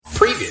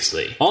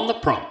Previously on the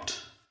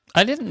prompt.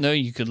 I didn't know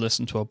you could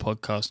listen to a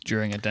podcast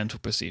during a dental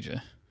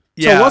procedure.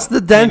 Yeah, so what's the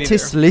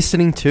dentist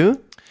listening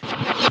to?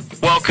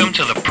 Welcome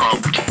to The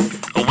Prompt,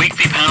 a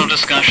weekly panel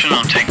discussion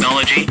on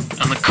technology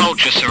and the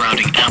culture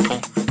surrounding Apple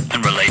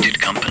and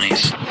related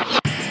companies.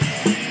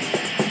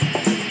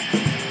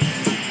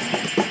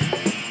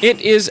 It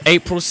is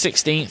April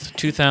 16th,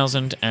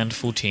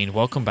 2014.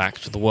 Welcome back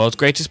to the world's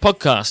greatest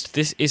podcast.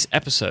 This is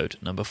episode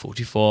number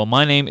 44.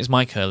 My name is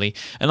Myke Hurley,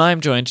 and I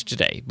am joined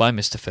today by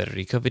Mr.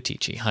 Federico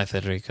Vitici. Hi,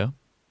 Federico.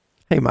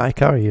 Hey, Myke,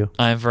 how are you?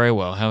 I am very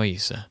well. How are you,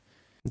 sir?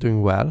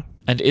 Doing well.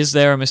 And is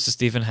there a Mr.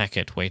 Stephen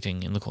Hackett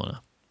waiting in the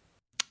corner?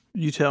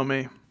 You tell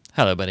me.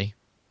 Hello, buddy.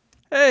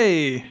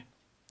 Hey.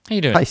 How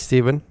you doing? Hi,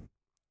 Stephen.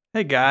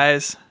 Hey,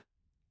 guys.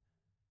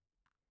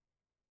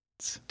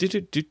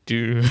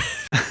 Do-do-do-do.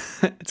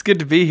 It's good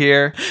to be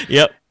here.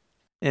 Yep.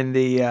 In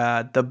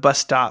the bus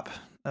stop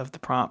of the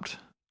prompt.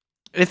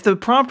 If the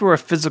prompt were a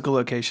physical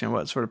location,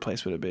 what sort of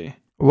place would it be?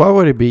 What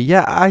would it be?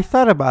 Yeah, I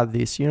thought about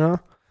this, you know.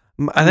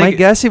 My think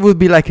guess it would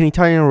be like an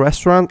Italian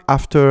restaurant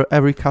after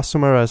every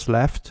customer has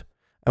left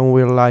and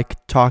we're like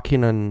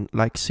talking and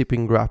like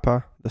sipping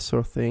grappa, that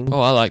sort of thing.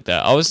 Oh, I like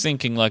that. I was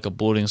thinking like a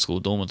boarding school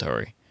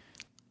dormitory.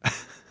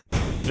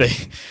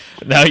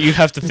 Now you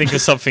have to think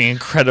of something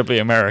incredibly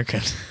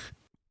American.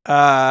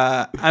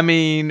 I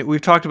mean,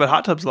 we've talked about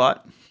hot tubs a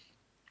lot.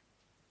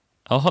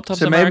 Oh, hot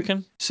tubs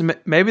American?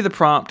 Maybe the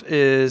prompt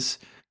is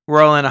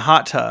we're all in a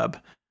hot tub,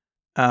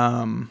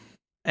 and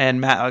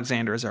Matt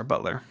Alexander is our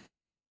butler.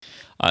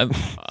 I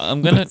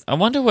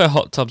wonder where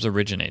hot tubs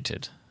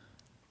originated.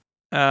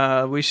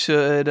 We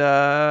should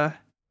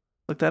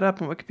look that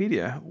up on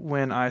Wikipedia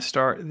when I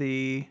start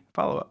the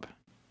follow-up.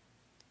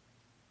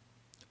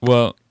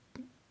 Well,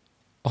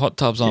 hot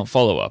tubs aren't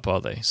follow-up,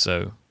 are they?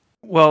 So,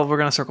 well, we're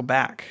gonna circle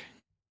back.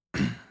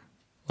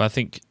 I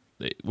think,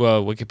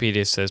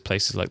 Wikipedia says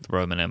places like the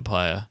Roman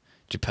Empire,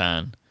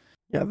 Japan.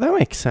 Yeah, that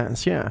makes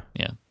sense, yeah.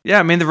 Yeah,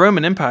 I mean, the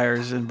Roman Empire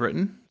is in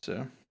Britain,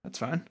 so that's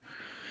fine.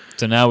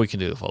 So now we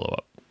can do the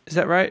follow-up. Is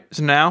that right?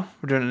 So now?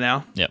 We're doing it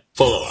now? Yep.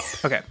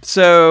 Follow-up. Okay,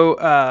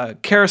 so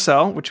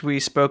Carousel, which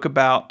we spoke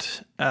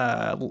about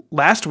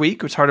last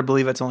week. It's hard to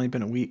believe it's only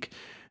been a week.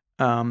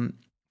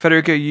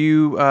 Federico,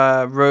 you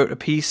wrote a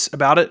piece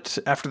about it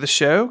after the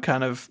show,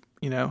 kind of,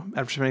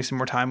 after spending some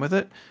more time with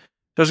it.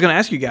 So I was going to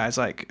ask you guys,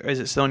 like, is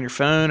it still on your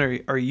phone? Or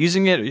are you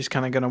using it? Or are you just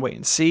kind of going to wait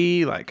and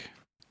see?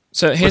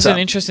 So here's an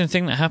interesting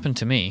thing that happened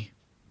to me.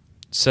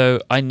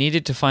 So I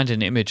needed to find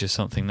an image of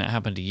something that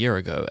happened a year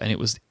ago, and it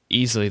was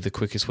easily the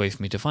quickest way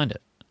for me to find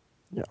it.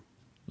 Yeah.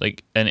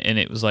 And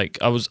it was like,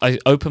 I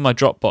opened my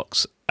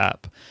Dropbox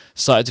app,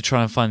 started to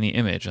try and find the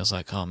image. I was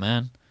like, oh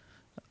man,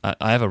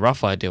 I have a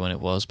rough idea when it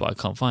was, but I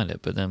can't find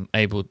it. But then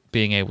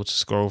being able to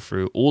scroll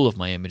through all of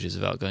my images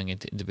without going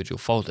into individual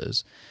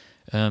folders,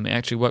 it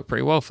actually worked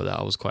pretty well for that.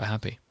 I was quite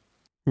happy.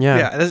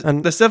 Yeah,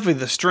 that's definitely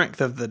the strength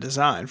of the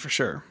design, for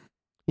sure.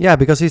 Yeah,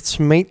 because it's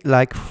made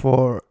like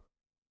for,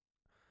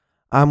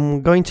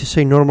 I'm going to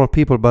say normal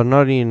people, but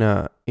not in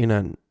a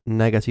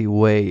negative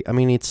way. I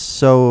mean, it's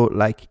so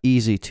like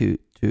easy to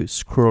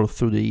scroll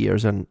through the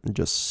years and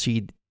just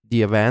see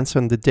the events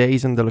and the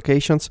days and the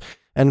locations.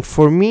 And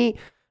for me,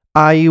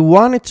 I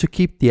wanted to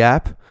keep the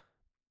app,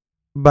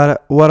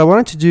 but what I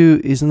wanted to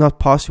do is not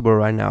possible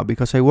right now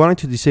because I wanted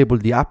to disable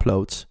the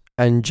uploads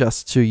and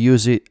just to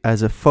use it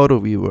as a photo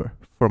viewer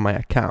for my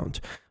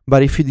account.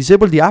 But if you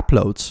disable the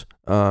uploads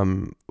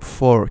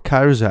for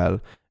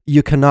Carousel,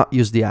 you cannot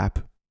use the app.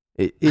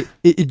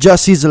 It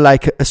just is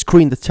like a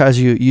screen that tells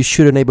you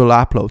should enable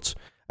uploads.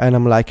 And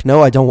I'm like,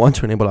 no, I don't want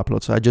to enable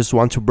uploads. I just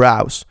want to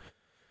browse.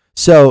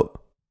 So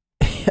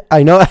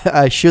I know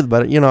I should,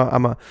 but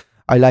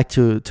I like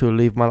to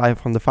live my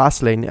life on the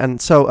fast lane.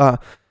 And so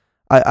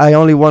I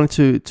only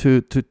wanted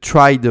to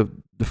try the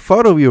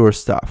photo viewer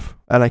stuff.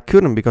 And I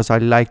couldn't because I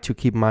like to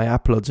keep my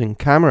uploads in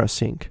camera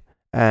sync.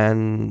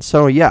 And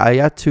so, yeah, I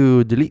had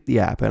to delete the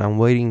app and I'm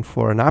waiting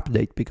for an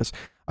update because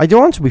I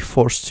don't want to be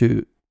forced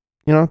to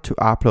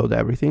upload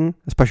everything,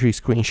 especially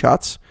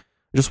screenshots.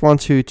 I just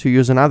want to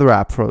use another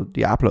app for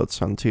the uploads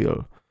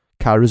until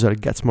Carousel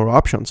gets more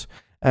options.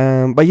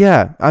 But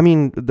yeah, I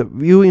mean, the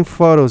viewing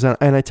photos, and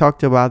I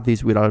talked about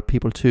this with other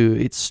people too,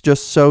 it's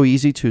just so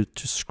easy to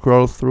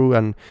scroll through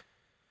and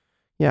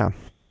yeah,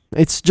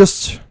 it's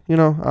just,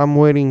 I'm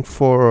waiting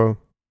for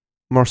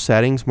more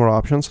settings, more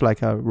options,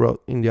 like I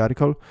wrote in the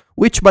article,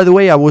 which, by the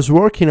way, I was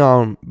working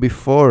on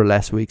before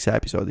last week's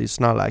episode. It's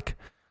not like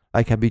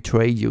I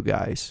betrayed you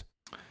guys.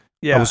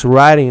 Yeah. I was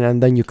writing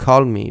and then you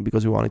called me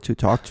because you wanted to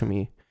talk to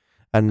me.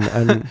 And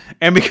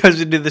and because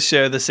we do the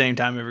show the same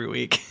time every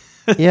week.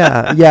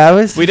 yeah.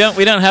 We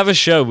don't have a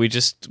show.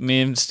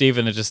 Me and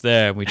Steven are just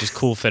there and we just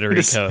call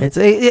Federico. It's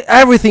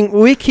everything.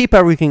 We keep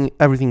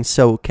everything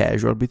so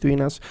casual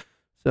between us.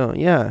 So,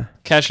 yeah.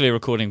 Casually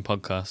recording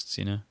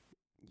podcasts,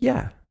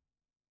 Yeah.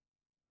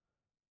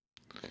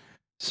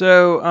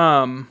 So,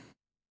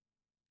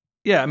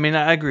 yeah, I mean,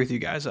 I agree with you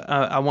guys.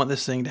 I want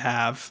this thing to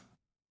have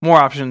more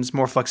options,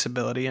 more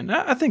flexibility, and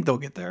I think they'll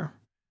get there,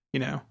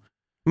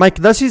 Mike,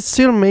 does it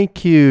still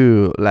make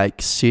you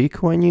like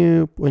sick when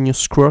you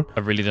scroll?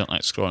 I really don't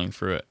like scrolling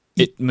through it.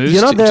 It moves.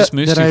 You know It just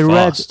moves that too I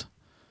read- fast.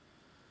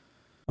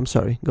 I'm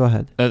sorry. Go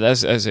ahead.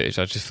 As it is,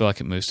 I just feel like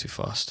it moves too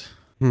fast.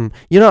 You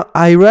know,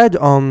 I read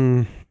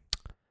on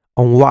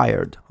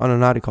Wired on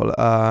an article,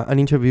 an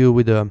interview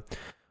with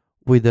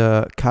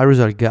a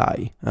Carousel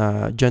guy,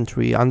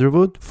 Gentry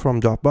Underwood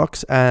from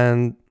Dropbox,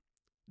 and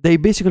they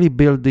basically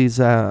built this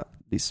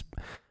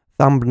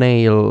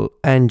thumbnail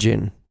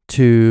engine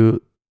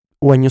to,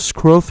 when you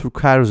scroll through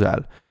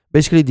Carousel,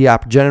 basically the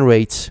app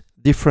generates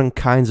different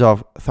kinds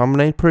of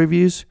thumbnail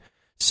previews.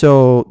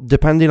 So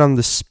depending on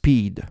the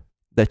speed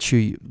that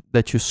you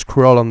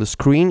scroll on the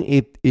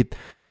screen,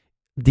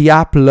 the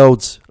app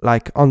loads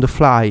like on the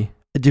fly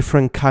a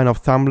different kind of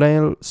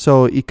thumbnail.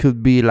 So it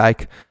could be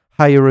like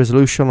higher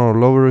resolution or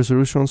lower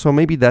resolution. So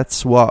maybe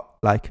that's what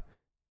like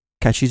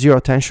catches your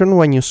attention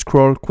when you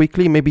scroll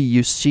quickly. Maybe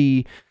you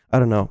see, I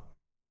don't know.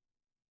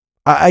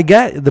 I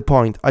get the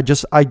point. I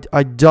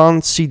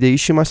don't see the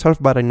issue myself,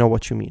 but I know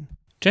what you mean.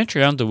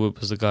 Gentry Underwood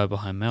was the guy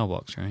behind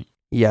Mailbox, right?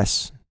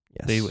 Yes.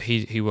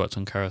 He worked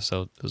on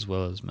Carousel as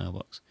well as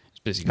Mailbox. He's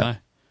a busy guy.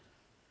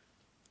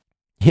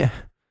 Yeah.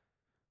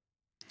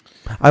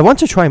 I want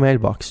to try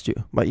Mailbox too,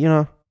 but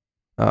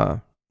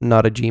not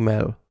a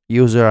Gmail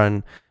user,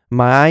 and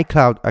my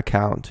iCloud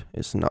account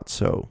is not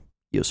so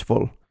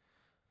useful.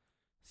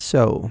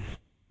 So,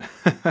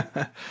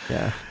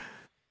 yeah.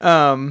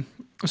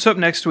 So up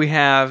next we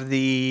have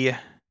the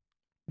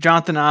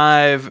Jonathan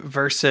Ive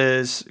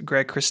versus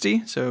Greg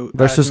Christie. So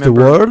versus the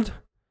world.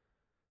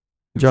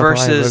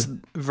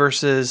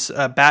 Versus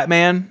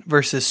Batman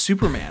versus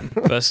Superman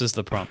versus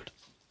the prompt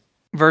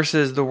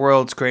versus the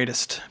world's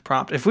greatest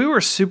prompt. If we were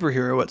a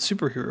superhero, what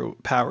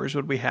superhero powers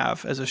would we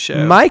have as a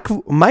show?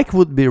 Mike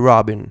would be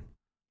Robin.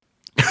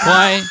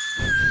 Why?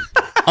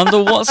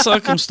 Under what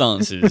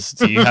circumstances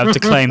do you have to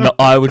claim that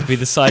I would be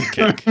the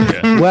sidekick?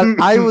 Yeah. Well,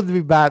 I would be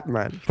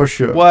Batman for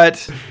sure. What?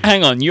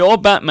 Hang on, you're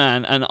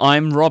Batman and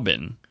I'm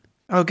Robin.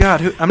 Oh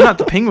God, I'm not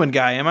the Penguin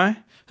guy, am I?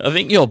 I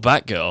think you're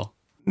Batgirl.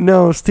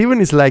 No,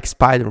 Steven is like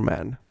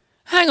Spider-Man.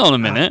 Hang on a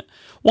minute.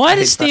 Why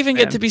does Steven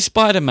Batman. get to be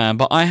Spider-Man,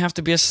 but I have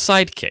to be a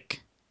sidekick?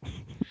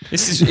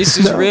 This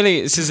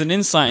is an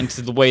insight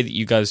into the way that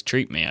you guys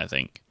treat me, I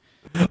think.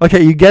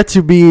 Okay, you get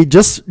to be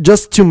just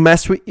to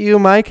mess with you,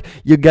 Mike.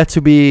 You get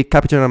to be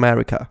Captain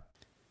America.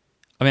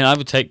 I mean, I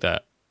would take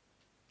that.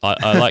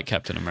 I like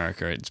Captain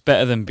America. It's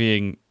better than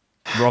being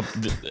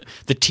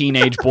the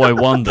teenage boy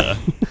wonder.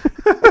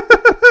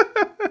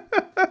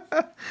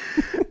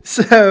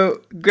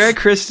 So Greg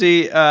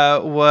Christie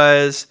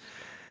was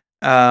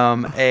a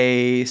not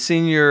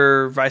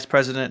senior vice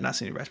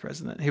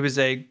president. He was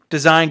a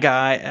design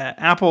guy at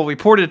Apple,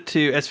 reported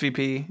to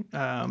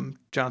SVP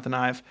Jonathan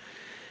Ive.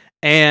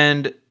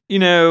 And,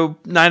 9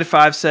 to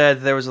 5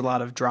 said there was a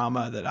lot of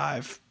drama that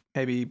I've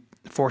maybe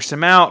forced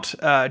him out.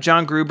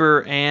 John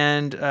Gruber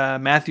and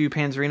Matthew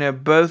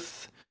Panzarino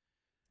both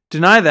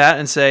deny that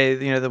and say,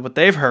 that what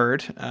they've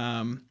heard.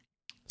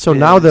 So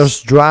now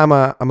there's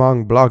drama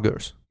among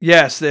bloggers.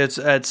 Yes, it's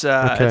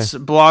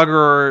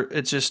blogger.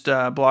 It's just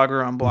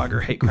blogger on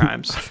blogger hate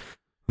crimes.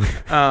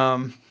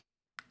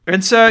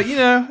 And so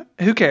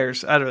who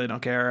cares? I really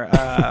don't care.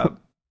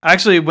 I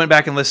actually went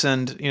back and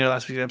listened,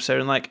 last week's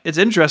episode, and it's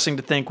interesting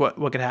to think what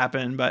could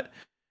happen. But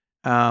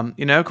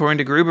according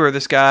to Gruber,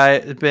 this guy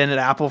has been at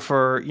Apple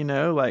for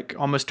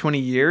almost 20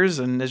 years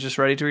and is just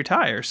ready to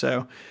retire.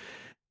 So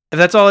if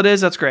that's all it is,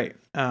 that's great.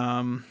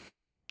 Again,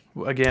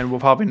 we'll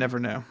probably never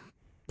know.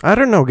 I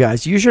don't know,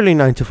 guys. Usually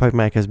 9 to 5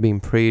 Mac has been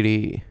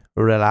pretty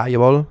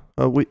reliable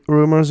with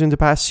rumors in the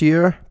past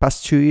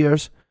 2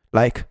 years.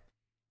 Like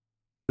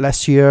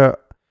last year,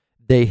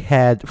 they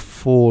had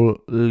full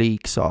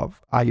leaks of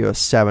iOS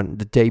 7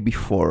 the day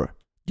before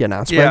the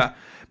announcement. Yeah,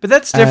 but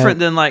that's different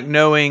than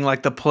knowing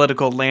the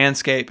political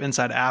landscape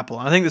inside Apple.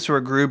 I think that's where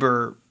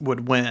Gruber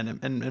would win.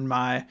 In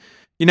my,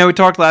 we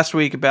talked last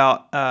week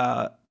about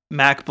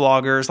Mac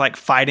bloggers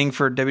fighting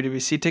for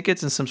WWDC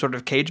tickets in some sort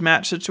of cage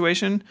match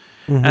situation.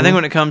 Mm-hmm. I think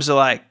when it comes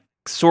to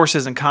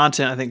sources and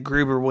content, I think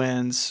Gruber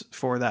wins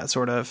for that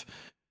sort of,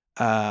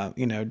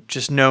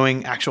 just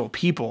knowing actual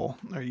people.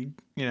 Or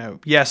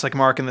yes,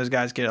 Mark and those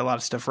guys get a lot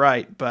of stuff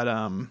right, but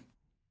I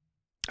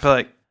feel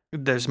like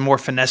there's more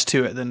finesse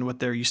to it than what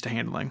they're used to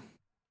handling.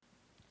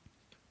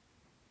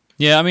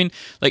 Yeah, I mean,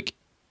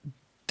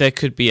 there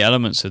could be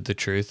elements of the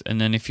truth, and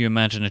then if you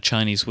imagine a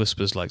Chinese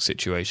whispers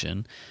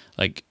situation,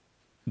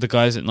 the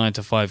guys at 9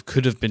 to 5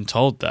 could have been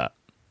told that,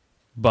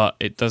 but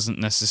it doesn't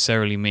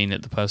necessarily mean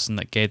that the person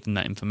that gave them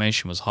that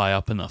information was high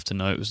up enough to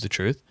know it was the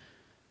truth.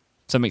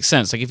 Does that make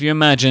sense? If you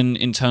imagine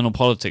internal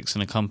politics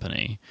in a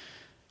company,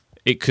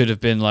 it could have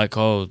been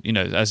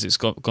as it's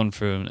gone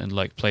through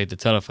and played the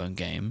telephone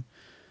game,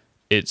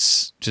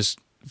 it's just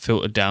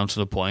filtered down to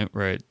the point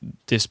where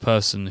this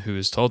person who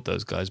has told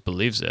those guys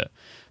believes it.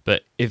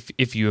 But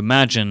if you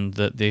imagine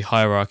that the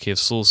hierarchy of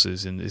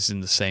sources is in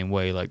the same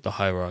way the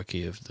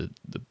hierarchy of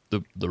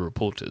the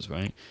reporters,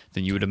 right?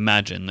 Then you would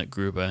imagine that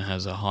Gruber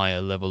has a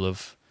higher level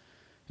of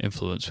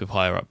influence with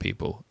higher up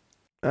people.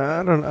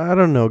 I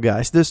don't know,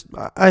 guys.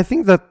 I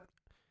think that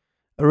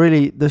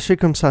really the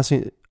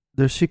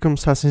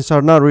circumstances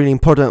are not really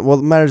important.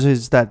 What matters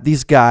is that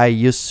this guy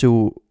used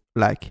to,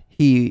 like,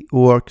 he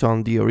worked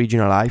on the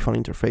original iPhone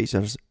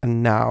interfaces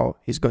and now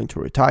he's going to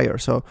retire.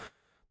 So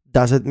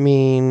does it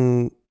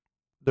mean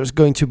there's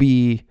going to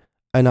be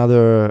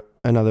another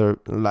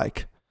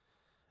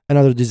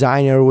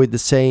designer with the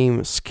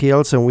same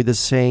skills and with the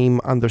same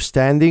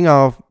understanding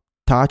of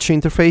touch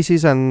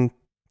interfaces and,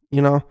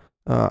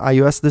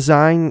 iOS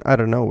design? I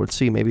don't know. We'll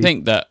see. Maybe. I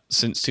think that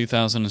since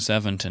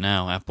 2007 to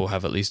now, Apple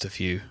have at least a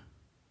few.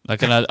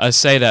 Like, and I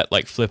say that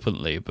like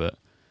flippantly, but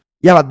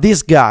yeah, but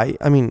this guy,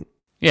 I mean,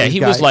 yeah,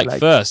 he was like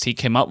first. He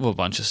came up with a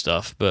bunch of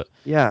stuff, but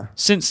yeah,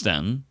 since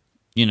then,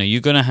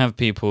 you're going to have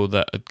people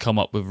that had come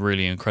up with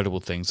really incredible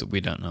things that we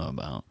don't know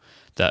about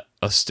that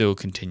are still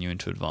continuing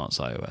to advance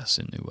iOS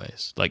in new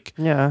ways. Like,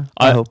 yeah,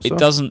 I hope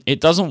so. It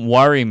doesn't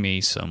worry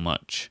me so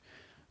much,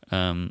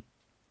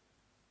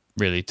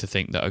 really, to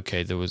think that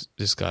okay, there was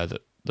this guy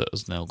that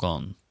is now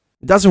gone.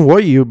 It doesn't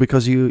worry you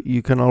because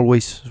you can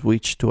always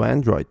switch to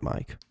Android,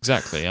 Myke.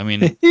 Exactly. I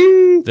mean,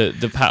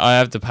 I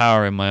have the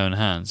power in my own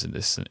hands in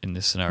this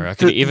scenario. I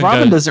could even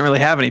Robin doesn't really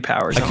have any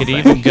powers. I could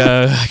even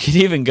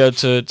go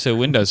to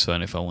Windows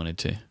Phone if I wanted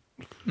to.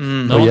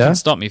 No one can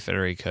stop me,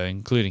 Federico,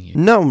 including you.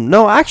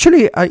 No.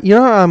 Actually, I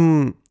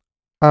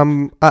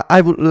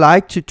would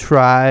like to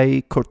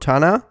try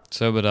Cortana.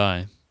 So would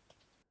I.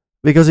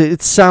 Because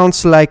it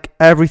sounds like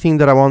everything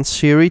that I want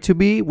Siri to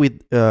be,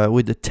 with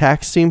the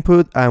text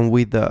input and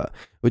with the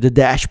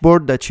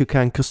dashboard that you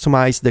can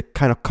customize the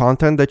kind of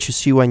content that you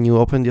see when you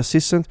open the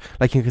assistant.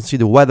 Like, you can see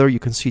the weather, you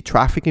can see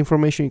traffic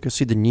information, you can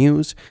see the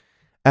news,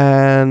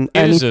 and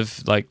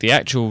the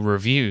actual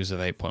reviews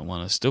of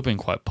 8.1 have still been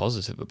quite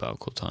positive about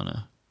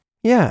Cortana.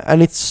 Yeah,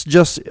 and it's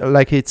just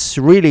like it's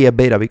really a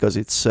beta because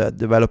it's a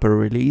developer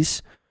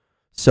release,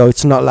 so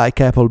it's not like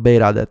Apple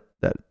beta that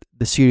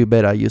the Siri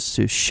beta used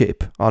to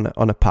ship on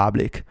a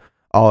public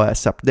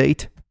OS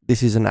update.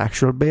 This is an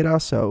actual beta,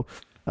 so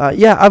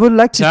I would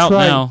like to try. It's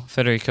out now,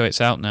 Federico. It's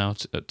out now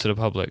to the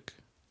public.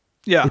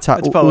 Yeah, it's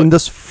out. public.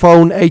 Windows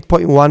Phone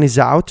 8.1 is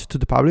out to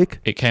the public.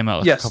 It came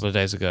out a couple of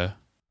days ago.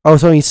 Oh,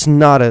 so it's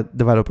not a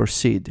developer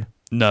seed.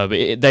 No,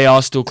 but they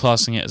are still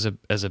classing it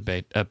as a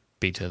beta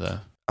though.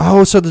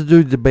 Oh, so they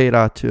do the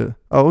beta too.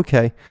 Oh,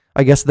 okay.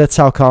 I guess that's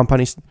how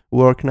companies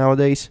work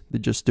nowadays. They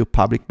just do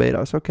public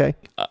betas. Okay.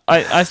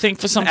 I think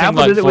for something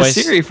Apple like did it voice,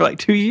 with Siri for like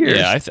 2 years.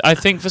 Yeah, I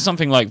think for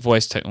something like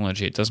voice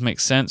technology, it does make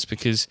sense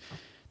because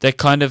it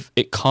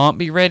can't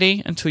be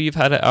ready until you've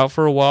had it out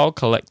for a while,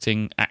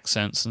 collecting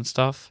accents and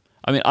stuff.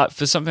 I mean,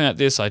 for something like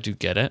this, I do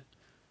get it,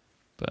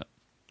 but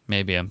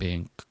maybe I'm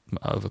being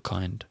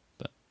overkind.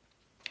 But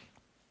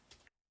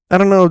I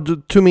don't know.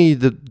 To me,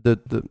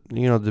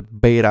 the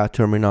beta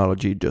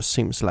terminology just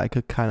seems like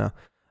a kind of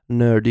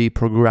nerdy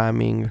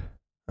programming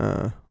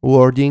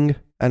wording,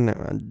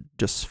 and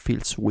just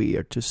feels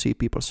weird to see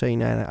people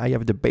saying, "I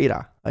have the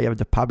beta, I have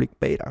the public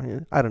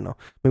beta." I don't know.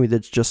 Maybe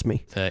that's just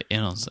me. They're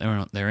in on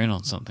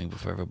something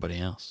before everybody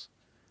else.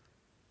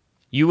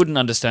 You wouldn't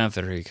understand,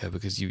 Federico,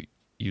 because you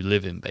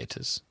live in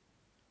betas.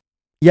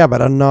 Yeah,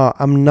 but I'm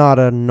not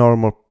a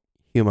normal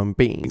human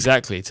being.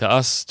 Exactly. To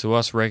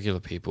us regular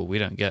people, we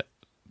don't get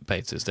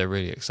betas. They're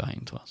really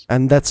exciting to us.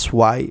 And that's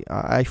why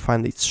I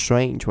find it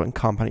strange when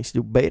companies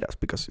do betas,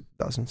 because it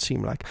doesn't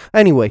seem like...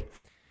 Anyway,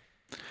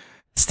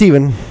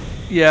 Steven.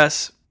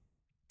 Yes.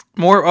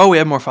 More. Oh, we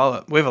have more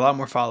follow-up. We have a lot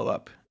more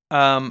follow-up.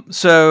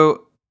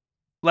 So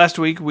last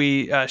week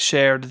we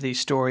shared the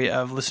story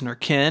of listener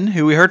Ken,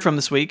 who we heard from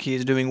this week. He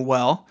is doing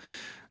well.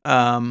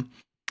 But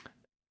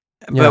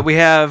we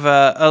have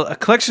a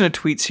collection of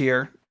tweets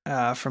here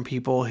from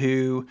people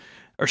who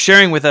are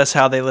sharing with us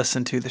how they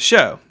listen to the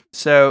show.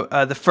 So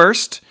the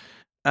first,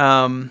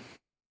 Amir.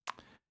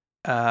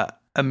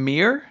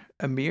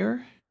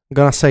 I'm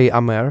gonna say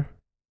Amir,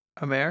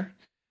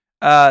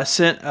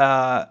 sent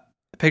a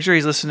picture.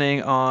 He's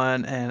listening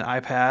on an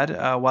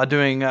iPad while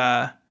doing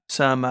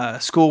some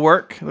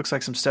schoolwork. It looks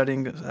like some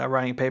studying,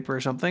 writing a paper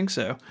or something.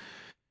 So,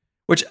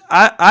 which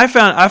I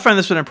find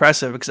this one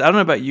impressive because I don't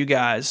know about you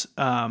guys,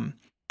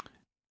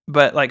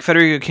 but like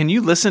Federico, can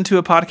you listen to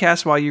a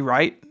podcast while you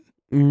write?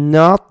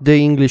 Not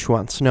the English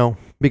ones, no.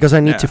 Because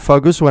I need to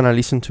focus when I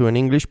listen to an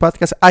English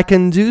podcast. I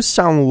can do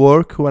some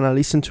work when I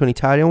listen to an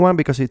Italian one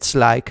because it's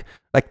like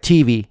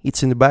TV.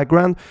 It's in the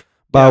background.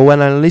 But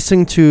when I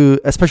listen to,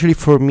 especially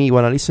for me,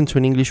 when I listen to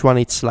an English one,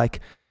 it's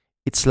like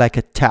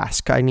a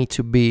task. I need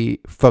to be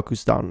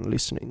focused on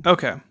listening.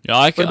 Okay. Yeah,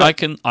 I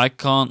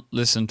can't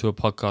listen to a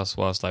podcast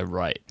whilst I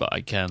write, but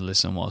I can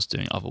listen whilst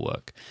doing other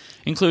work,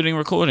 including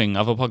recording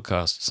other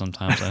podcasts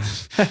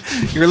sometimes.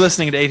 You're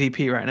listening to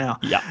ATP right now.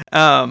 Yeah.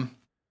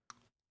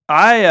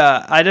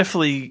 I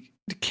definitely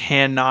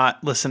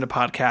cannot listen to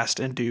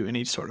podcasts and do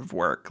any sort of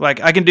work.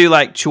 Like I can do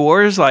like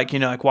chores, like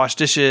like wash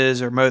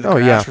dishes or mow the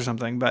grass or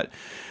something. But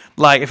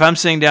like if I'm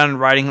sitting down and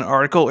writing an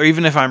article, or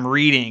even if I'm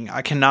reading,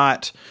 I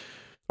cannot.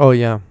 Oh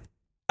yeah.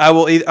 I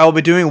will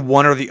be doing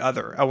one or the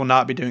other. I will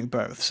not be doing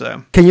both.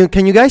 So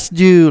can you guys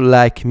do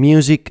like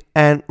music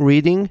and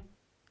reading?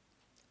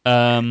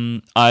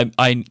 I'm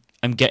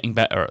getting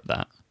better at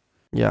that.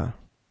 Yeah.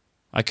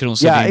 I can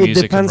also do it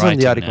music depends and on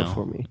the writing article now.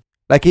 for me.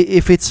 Like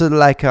if it's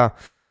like I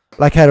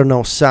don't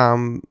know,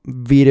 some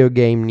video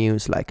game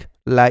news, like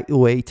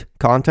lightweight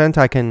content,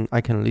 I can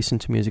listen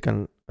to music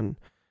and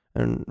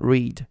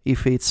read.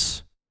 If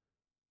it's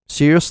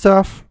serious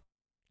stuff,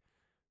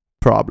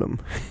 problem.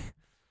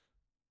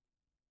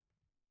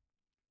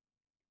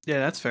 Yeah,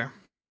 that's fair.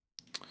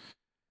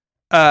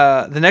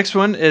 The next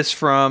one is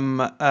from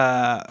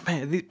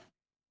the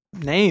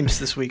names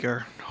this week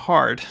are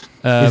hard.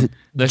 Is it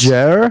There's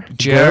Jer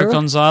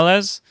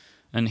Gonzalez,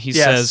 and he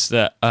says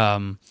that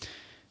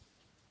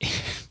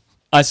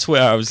I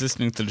swear I was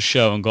listening to the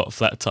show and got a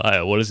flat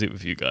tire. What is it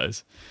with you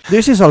guys?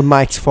 This is all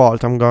Mike's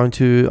fault. I'm going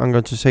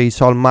to say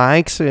it's all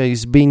Mike's.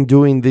 He's been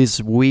doing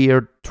these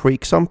weird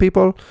tricks on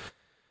people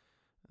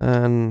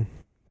and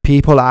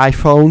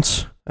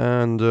iPhones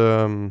and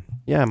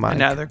Mike.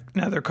 And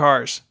now they're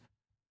cars.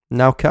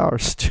 Now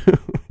cars too.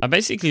 I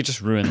basically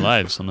just ruin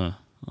lives on a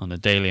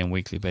daily and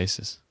weekly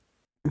basis.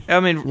 I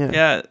mean,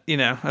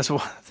 that's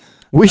what.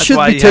 We That's should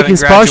why be you taking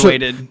haven't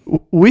graduated.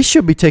 We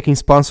should be taking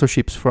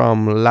sponsorships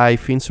from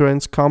life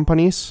insurance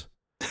companies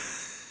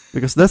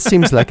because that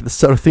seems like the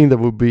sort of thing that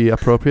would be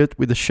appropriate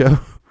with the show.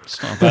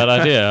 It's not a bad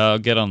idea. I'll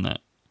get on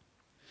that.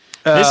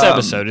 This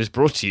episode is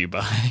brought to you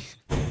by.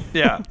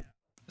 Yeah.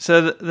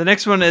 So the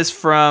next one is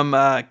from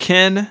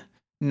Ken.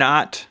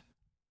 Not,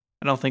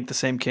 I don't think the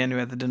same Ken who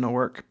had the dental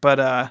work,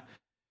 but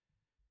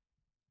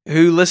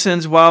who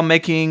listens while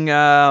making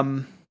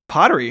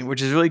pottery,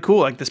 which is really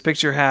cool. Like this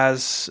picture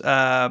has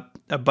a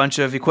bunch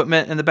of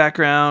equipment in the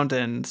background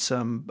and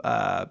some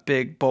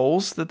big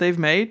bowls that they've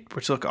made,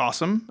 which look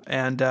awesome.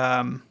 And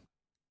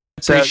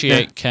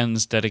appreciate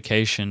Ken's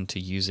dedication to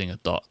using a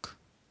dock.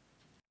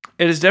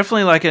 It is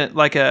definitely like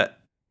a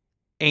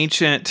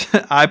ancient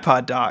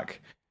iPod dock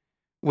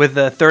with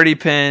a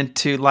 30-pin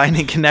to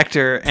lightning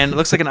connector, and it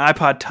looks like an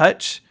iPod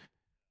Touch.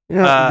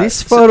 Yeah,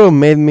 this photo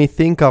made me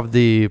think of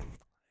the.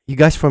 You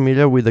guys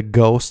familiar with the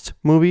Ghost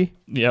movie?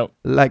 Yep.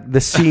 Like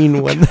the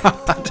scene when.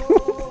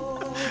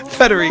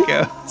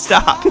 Federico,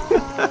 stop.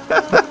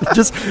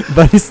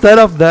 But instead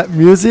of that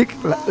music,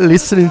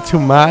 listening to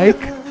Mike.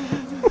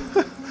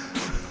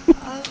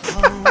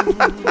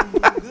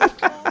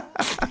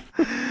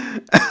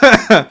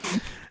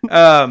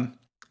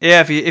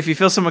 Yeah, if you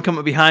feel someone come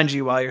up behind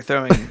you while you're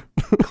throwing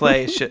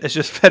clay, it's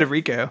just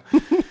Federico.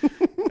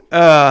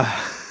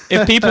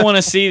 If people want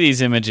to see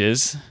these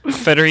images,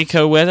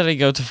 Federico, where did I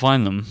go to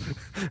find them?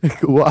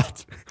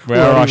 What?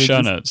 Where are our show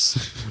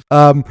notes?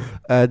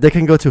 They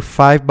can go to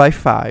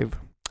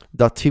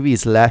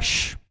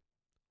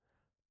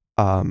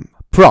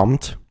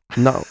 5by5.tv/prompt.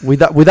 No,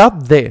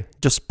 without the,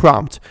 just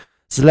prompt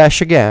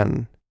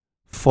 /again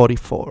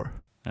 44.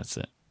 That's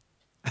it.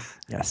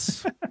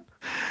 Yes.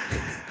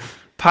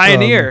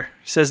 Pioneer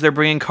says they're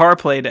bringing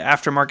CarPlay to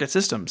aftermarket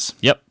systems.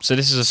 Yep. So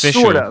this is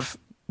official. Sort of.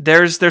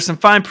 There's some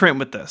fine print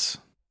with this.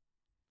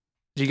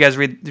 Did you guys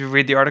read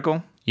the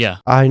article? Yeah.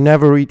 I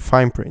never read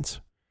fine prints.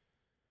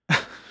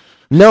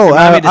 No, we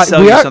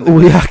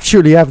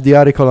actually have the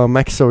article on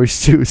Mac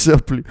Stories too. So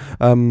please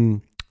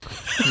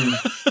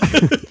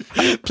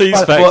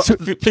fact check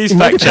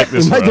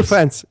this. In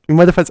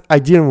my defense, I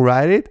didn't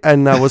write it,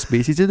 and I was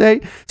busy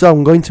today, so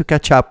I'm going to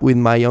catch up with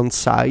my own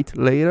site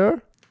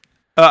later.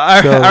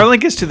 Our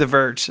link is to The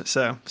Verge,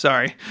 so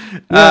sorry.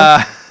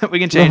 Yeah. We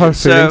can change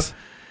it.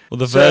 Well,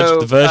 The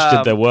Verge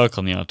did their work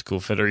on the article.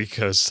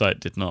 Federico's site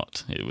did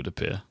not, it would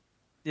appear.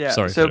 Yeah.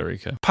 Sorry, so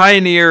Federico.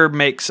 Pioneer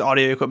makes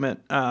audio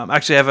equipment.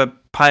 Actually, I have a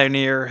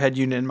Pioneer head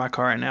unit in my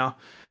car right now.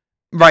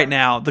 Right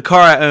now, the car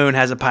I own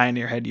has a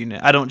Pioneer head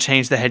unit. I don't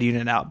change the head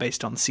unit out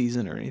based on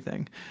season or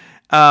anything.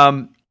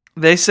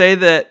 They say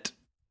that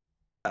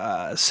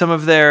some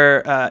of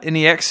their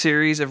NEX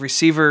series of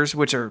receivers,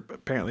 which are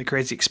apparently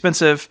crazy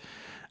expensive,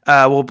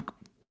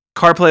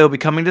 CarPlay will be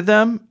coming to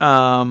them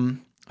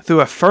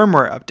through a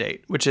firmware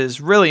update, which is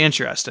really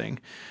interesting.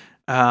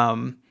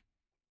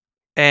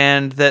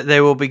 And that they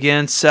will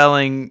begin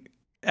selling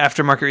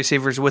aftermarket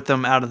receivers with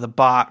them out of the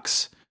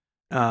box.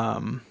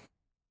 Again,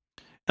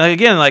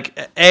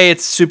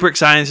 it's super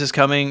exciting this is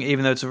coming,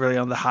 even though it's really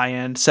on the high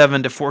end.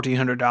 $700 to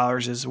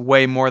 $1,400 is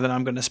way more than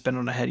I'm going to spend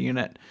on a head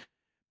unit.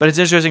 But it's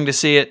interesting to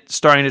see it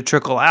starting to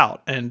trickle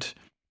out. And,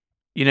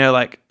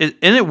 isn't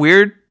it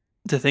weird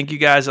to think you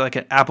guys are like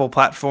an Apple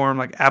platform,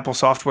 like Apple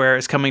software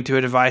is coming to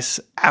a device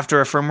after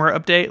a firmware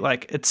update?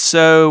 Like, it's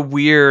so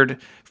weird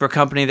for a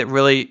company that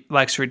really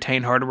likes to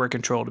retain hardware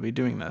control to be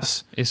doing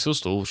this. It's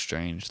just all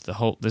strange.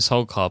 This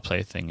whole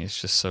CarPlay thing is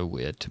just so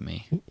weird to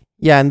me.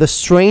 Yeah, and the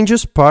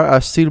strangest part, I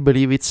still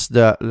believe it's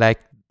the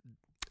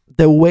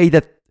way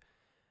that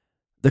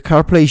the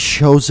CarPlay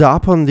shows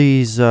up on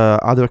these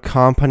other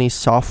companies'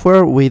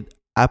 software with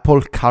Apple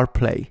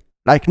CarPlay.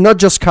 Like, not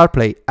just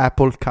CarPlay,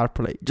 Apple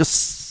CarPlay.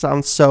 Just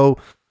sounds so...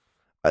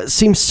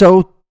 seems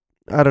so,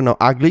 I don't know,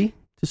 ugly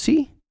to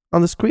see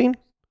on the screen.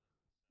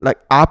 Like,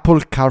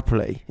 Apple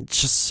CarPlay.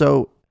 It's just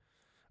so...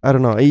 I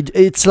don't know.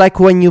 It's like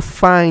when you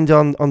find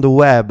on the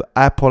web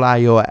Apple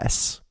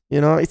iOS.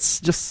 It's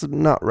just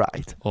not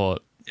right. Or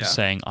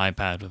saying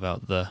iPad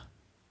without the.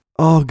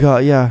 Oh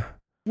god, yeah.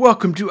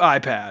 Welcome to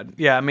iPad.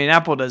 Yeah, I mean,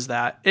 Apple does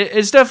that.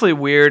 It's definitely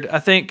weird. I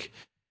think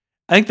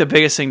the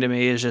biggest thing to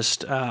me is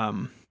just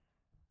the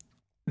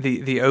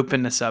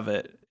openness of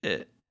it.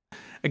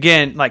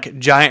 Again, like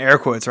giant air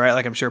quotes, right?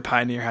 Like I'm sure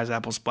Pioneer has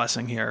Apple's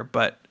blessing here,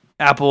 but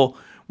Apple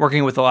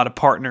working with a lot of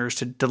partners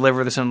to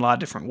deliver this in a lot of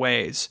different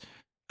ways.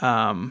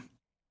 But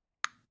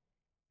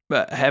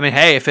I mean,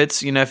 hey, if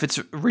it's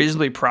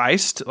reasonably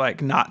priced,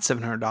 like not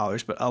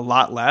 $700, but a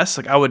lot less,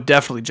 like I would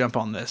definitely jump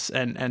on this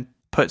and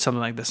put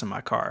something like this in my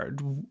car.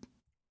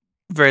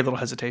 Very little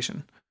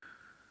hesitation.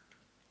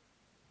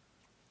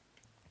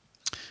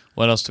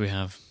 What else do we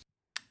have?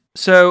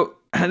 So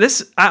I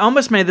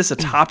almost made this a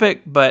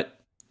topic, but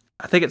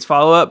I think it's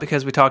follow up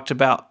because we talked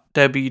about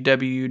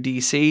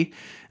WWDC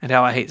and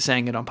how I hate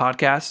saying it on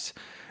podcasts.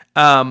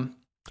 I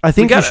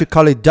think you should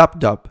call it Dub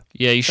Dub.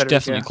 Yeah, you should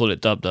definitely call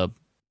it Dub Dub.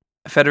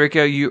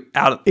 Federico, you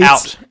out of the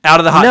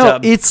hot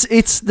tub. No,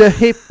 it's the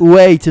hip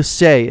way to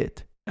say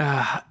it.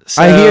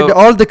 So, I hear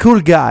all the cool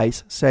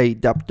guys say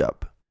Dub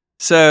Dub.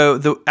 So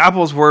the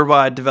Apple's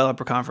Worldwide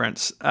Developer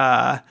Conference,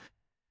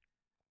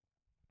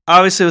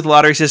 obviously with the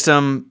lottery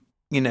system,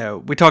 we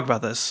talked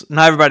about this.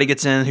 Not everybody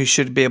gets in who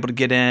should be able to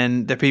get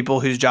in. There are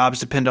people whose jobs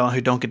depend on who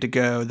don't get to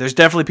go. There's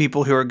definitely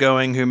people who are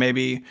going who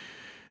maybe,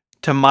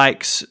 to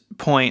Mike's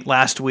point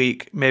last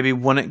week, maybe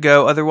wouldn't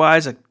go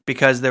otherwise, like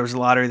because there was a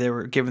lottery, they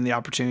were given the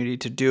opportunity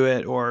to do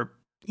it, or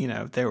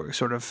they were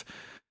sort of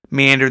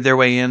meandered their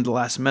way in the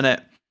last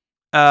minute.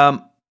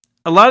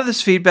 A lot of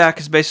this feedback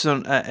is based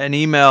on an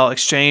email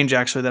exchange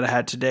actually that I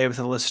had today with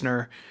a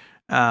listener,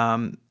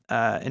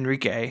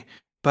 Enrique.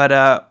 But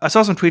I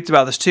saw some tweets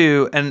about this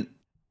too, and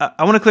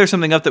I want to clear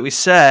something up that we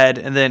said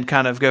and then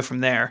kind of go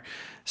from there.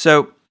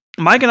 So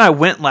Mike and I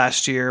went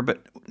last year,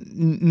 but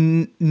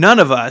none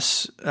of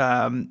us,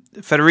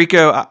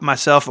 Federico,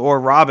 myself, or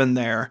Robin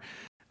there,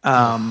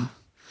 none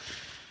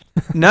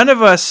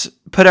of us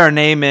put our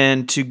name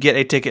in to get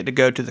a ticket to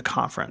go to the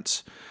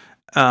conference.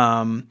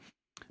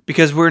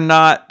 Because we're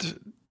not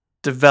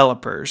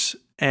developers.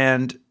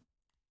 And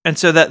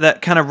so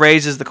that kind of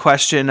raises the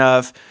question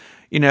of,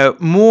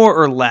 more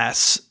or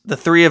less, the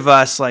three of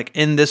us, like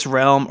in this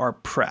realm, are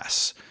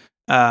press.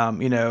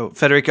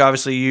 Federico,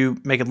 obviously you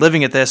make a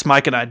living at this.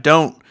 Mike and I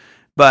don't,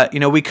 but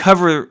we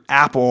cover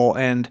Apple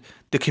and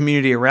the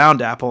community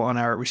around Apple on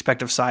our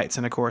respective sites,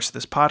 and of course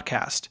this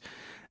podcast.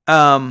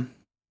 And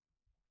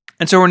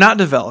so we're not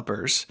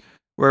developers.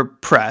 We're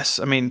press.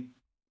 I mean,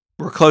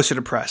 we're closer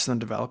to press than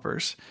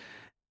developers.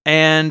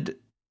 And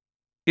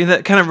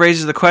that kind of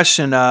raises the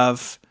question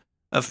of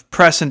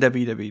press and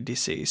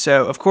WWDC.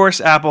 So, of course,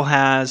 Apple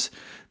has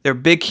their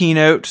big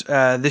keynote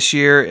this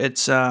year.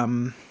 It's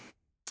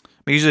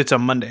usually it's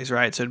on Mondays,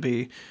 right? So it'd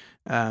be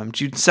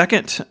June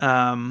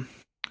 2nd,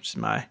 which is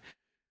my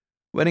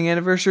wedding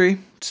anniversary.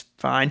 It's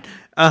fine.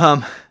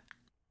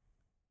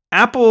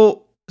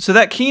 Apple. So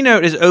that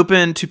keynote is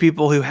open to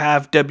people who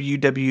have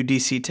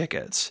WWDC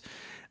tickets.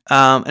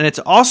 And it's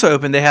also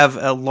open. They have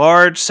a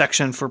large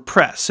section for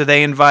press. So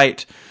they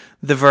invite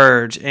The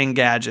Verge,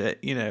 Engadget,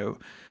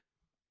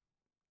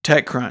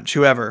 TechCrunch,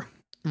 whoever,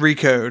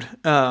 Recode.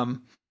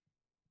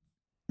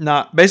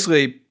 Not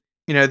basically,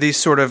 these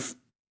sort of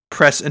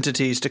press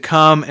entities to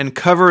come and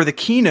cover the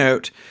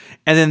keynote,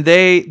 and then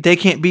they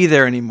can't be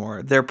there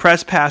anymore. Their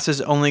press pass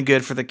is only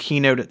good for the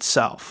keynote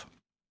itself.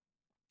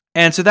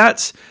 And so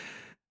that's,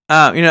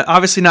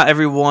 obviously not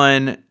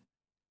everyone.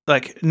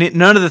 Like,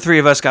 none of the three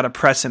of us got a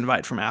press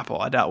invite from Apple.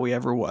 I doubt we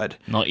ever would.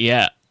 Not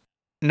yet.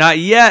 Not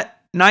yet,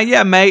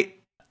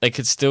 mate. They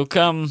could still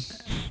come.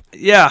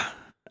 Yeah.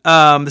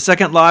 The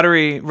second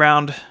lottery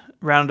round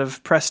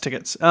of press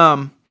tickets.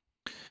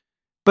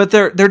 But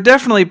they're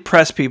definitely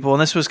press people,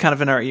 and this was kind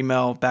of in our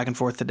email back and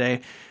forth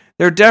today.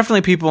 There are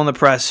definitely people in the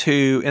press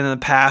who, in the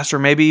past, or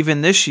maybe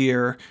even this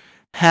year,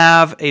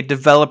 have a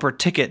developer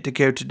ticket to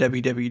go to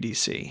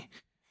WWDC.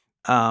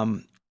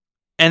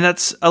 And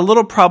that's a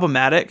little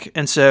problematic.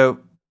 And so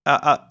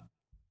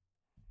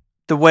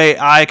the way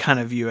I kind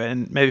of view it,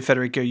 and maybe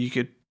Federico, you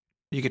could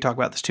talk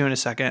about this too in a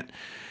second.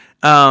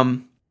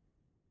 I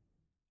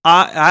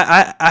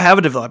have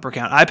a developer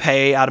account. I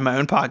pay out of my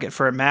own pocket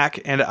for a Mac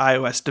and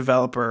iOS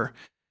developer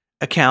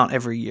account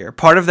every year.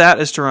 Part of that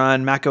is to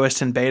run Mac OS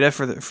 10 beta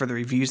for the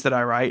reviews that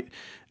I write.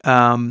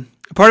 Part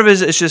of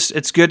it is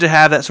it's good to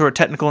have that sort of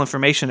technical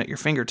information at your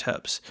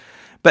fingertips.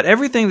 But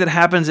everything that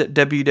happens at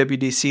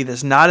WWDC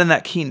that's not in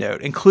that keynote,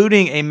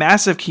 including a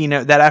massive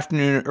keynote that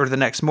afternoon or the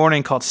next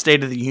morning called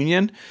State of the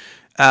Union,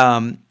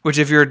 which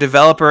if you're a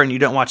developer and you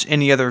don't watch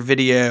any other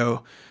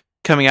video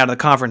coming out of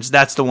the conference,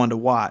 that's the one to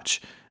watch.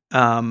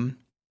 I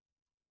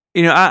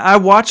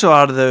watch a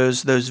lot of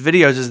those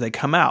videos as they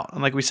come out.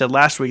 And like we said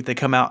last week, they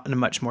come out on a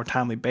much more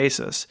timely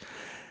basis.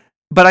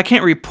 But I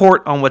can't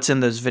report on what's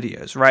in those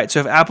videos, right? So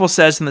if Apple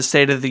says in the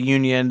State of the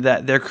Union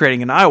that they're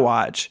creating an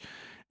iWatch,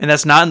 and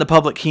that's not in the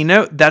public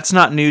keynote, that's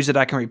not news that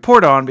I can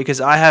report on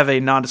because I have a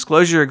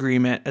non-disclosure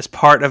agreement as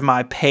part of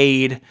my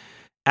paid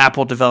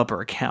Apple developer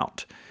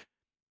account.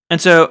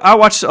 And so I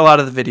watch a lot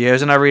of the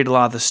videos and I read a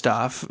lot of the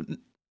stuff.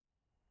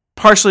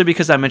 partially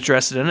because I'm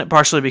interested in it,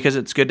 partially because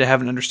it's good to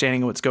have an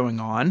understanding of what's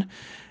going on.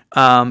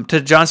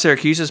 To John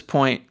Syracuse's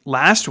point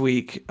last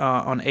week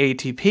on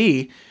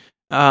AATP,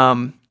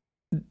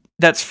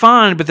 that's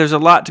fun, but there's a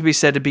lot to be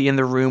said to be in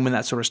the room when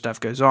that sort of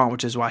stuff goes on,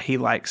 which is why he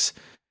likes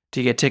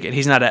to get a ticket.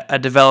 He's not a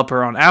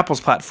developer on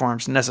Apple's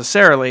platforms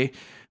necessarily,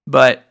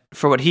 but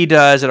for what he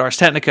does at Ars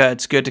Technica,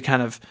 it's good to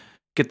kind of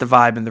get the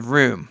vibe in the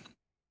room.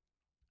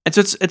 And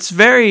so it's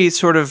very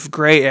sort of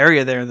gray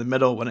area there in the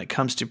middle when it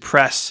comes to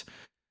press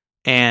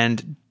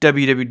and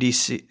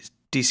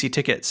WWDC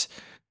tickets.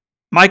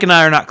 Myke and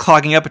I are not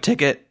clogging up a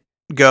ticket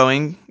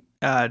going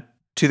to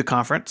the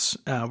conference.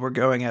 We're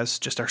going as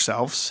just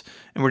ourselves,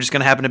 and we're just going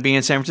to happen to be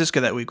in San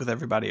Francisco that week with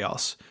everybody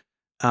else.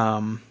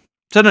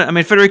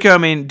 Federico,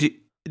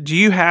 do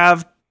you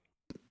have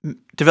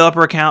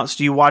developer accounts?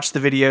 Do you watch the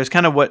videos?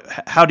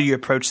 How do you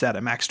approach that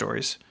at Mac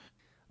Stories?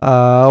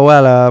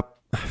 A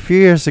few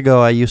years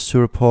ago, I used to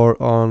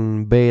report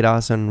on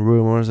betas and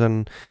rumors,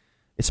 and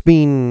it's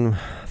been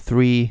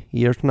 3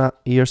 years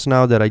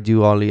now that I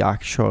do only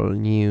actual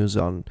news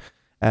on,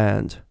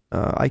 and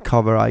I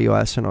cover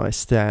iOS and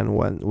OS X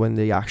when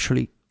they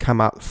actually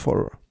come out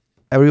for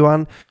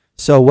everyone.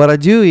 So what I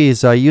do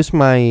is I use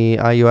my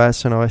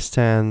iOS and OS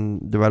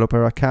X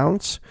developer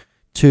accounts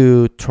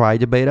to try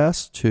the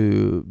betas,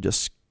 to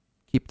just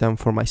keep them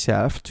for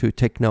myself, to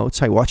take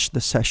notes. I watch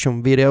the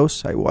session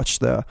videos. I watch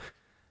the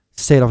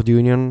State of the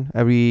Union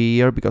every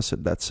year because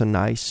that's a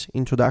nice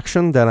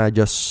introduction. Then I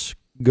just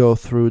go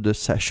through the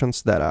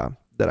sessions that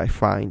I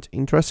find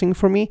interesting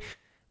for me.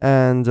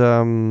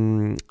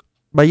 And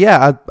but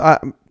yeah, I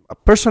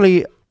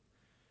personally,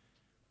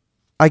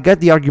 I get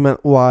the argument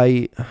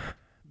why,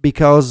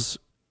 because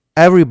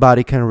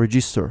everybody can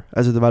register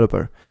as a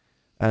developer.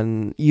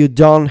 And you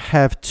don't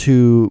have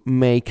to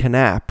make an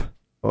app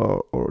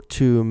or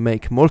to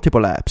make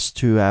multiple apps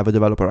to have a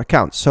developer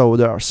account. So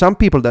there are some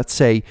people that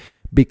say,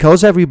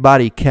 because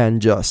everybody can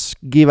just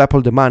give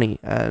Apple the money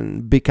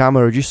and become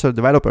a registered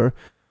developer,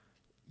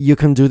 you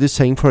can do the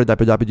same for a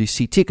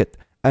WWDC ticket.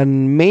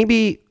 And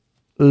maybe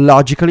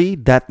logically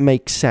that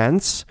makes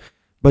sense,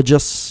 but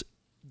just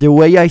the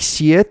way I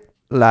see it,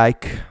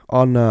 like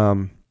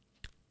on...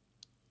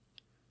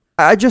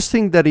 I just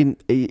think that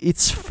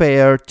it's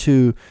fair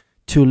to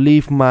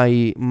leave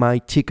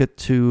my ticket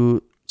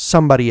to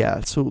somebody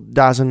else who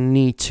doesn't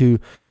need to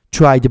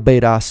try the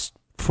betas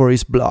for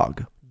his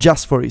blog,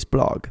 just for his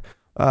blog.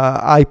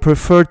 I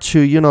prefer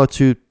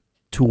to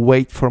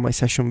wait for my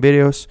session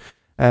videos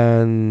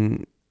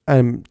and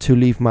to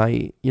leave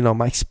my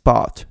my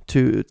spot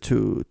to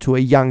a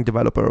young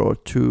developer or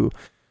to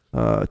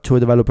a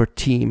developer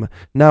team.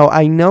 Now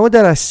I know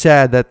that I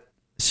said that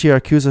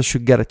Syracuse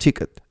should get a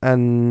ticket,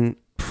 and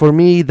for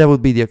me that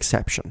would be the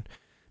exception.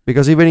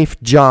 Because even if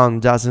John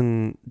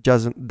doesn't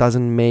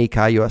make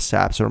iOS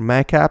apps or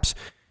Mac apps,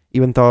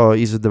 even though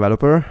he's a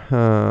developer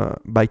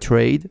by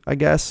trade, I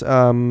guess,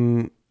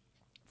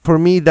 for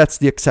me that's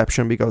the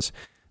exception, because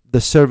the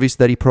service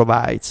that he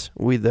provides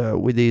with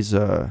his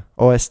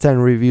OS X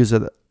reviews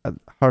at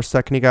Ars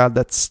Technica,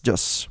 that's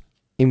just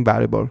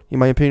invaluable in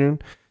my opinion.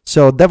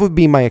 So that would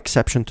be my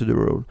exception to the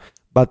rule.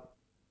 But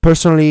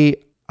personally,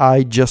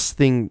 I just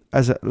think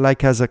as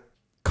a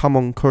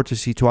common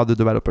courtesy to other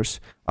developers,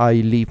 I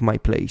leave my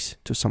place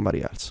to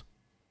somebody else.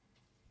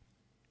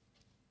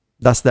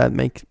 Does that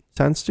make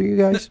sense to you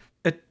guys?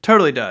 It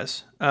totally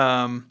does.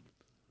 I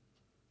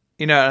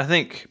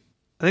think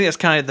that's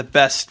kind of the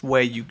best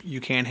way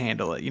you can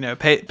handle it.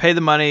 Pay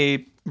the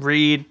money,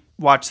 read,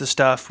 watch the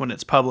stuff when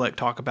it's public,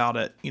 talk about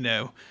it, in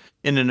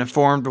an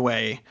informed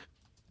way.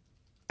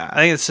 I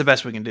think it's the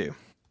best we can do.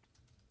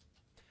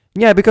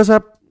 Yeah, because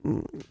I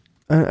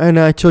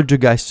told you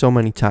guys so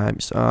many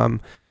times,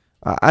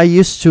 I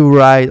used to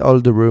write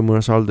all the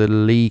rumors, all the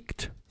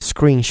leaked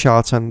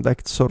screenshots and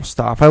that sort of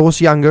stuff. I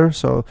was younger,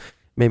 so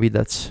maybe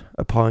that's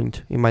a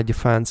point in my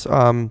defense.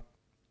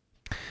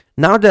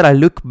 Now that I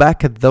look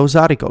back at those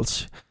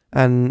articles,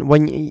 and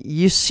when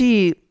you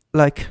see,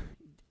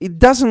 it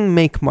doesn't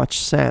make much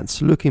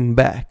sense looking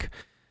back.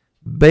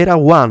 Beta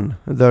 1,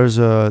 there's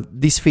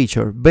this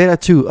feature. Beta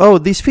 2,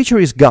 this feature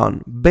is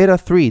gone. Beta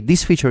 3,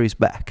 this feature is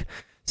back.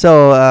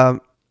 So...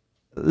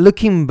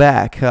 looking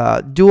back,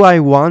 do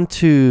I want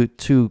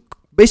to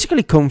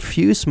basically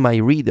confuse my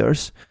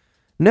readers?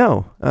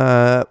 No.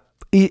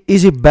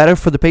 Is it better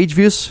for the page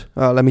views?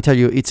 Let me tell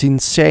you, it's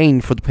insane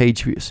for the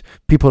page views.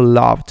 People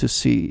love to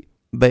see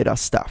beta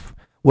stuff.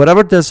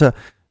 Whatever there's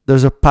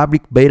a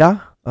public beta,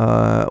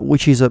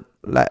 which is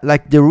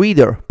like the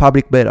reader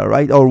public beta,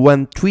 right? Or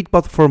when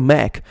Tweetbot for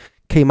Mac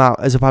came out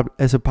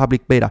as a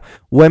public beta.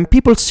 When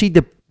people see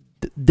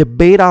the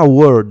beta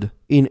word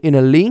in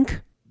a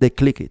link, they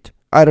click it.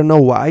 I don't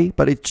know why,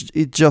 but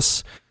it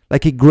just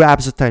it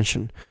grabs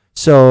attention.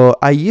 So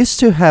I used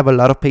to have a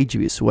lot of page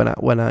views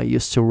when I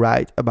used to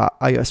write about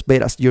iOS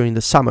betas during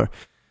the summer.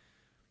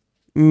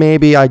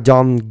 Maybe I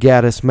don't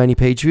get as many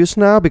page views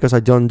now because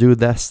I don't do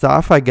that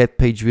stuff. I get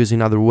page views in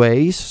other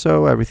ways,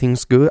 so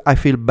everything's good. I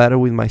feel better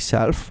with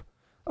myself.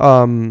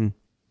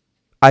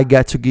 I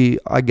get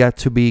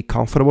to be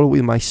comfortable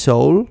with my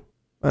soul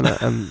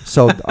and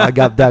so I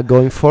got that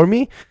going for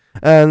me.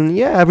 And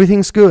yeah,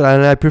 everything's good.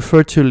 And I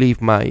prefer to leave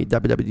my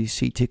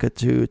WWDC ticket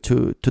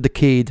to the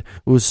kid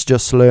who's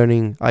just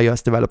learning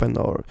iOS development,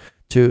 or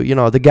to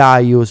the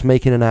guy who's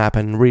making an app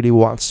and really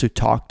wants to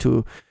talk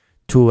to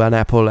an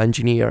Apple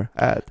engineer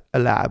at a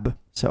lab.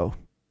 So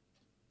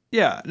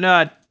yeah,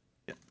 no,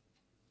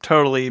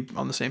 totally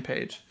on the same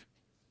page.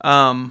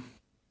 And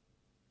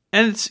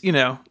it's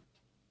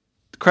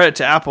credit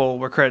to Apple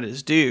where credit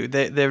is due.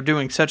 They're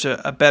doing such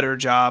a better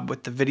job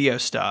with the video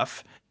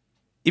stuff.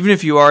 Even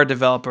if you are a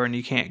developer and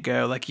you can't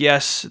go, like,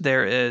 yes,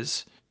 there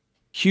is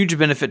huge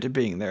benefit to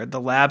being there. The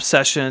lab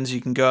sessions,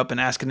 you can go up and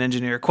ask an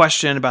engineer a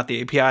question about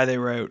the API they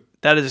wrote.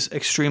 That is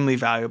extremely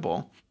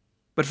valuable.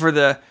 But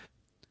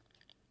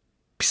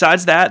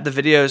besides that, the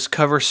videos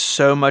cover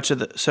so much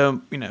of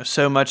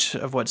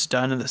what's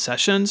done in the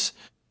sessions.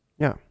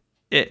 Yeah.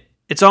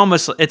 It's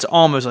almost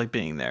like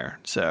being there.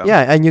 So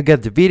yeah, and you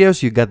get the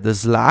videos, you get the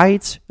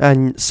slides,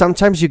 and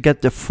sometimes you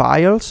get the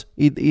files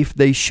if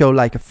they show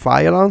like a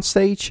file on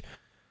stage.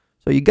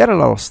 So you get a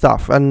lot of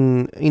stuff.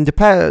 And in the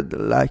past,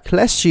 like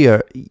last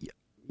year, you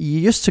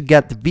used to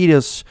get the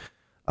videos.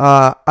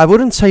 I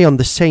wouldn't say on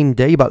the same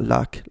day, but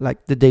like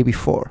the day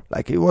before.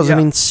 Like it was an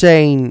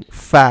insane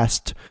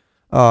fast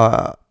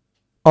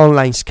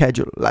online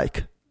schedule.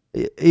 Like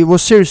it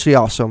was seriously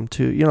awesome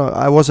to,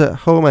 I was at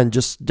home and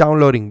just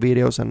downloading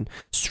videos and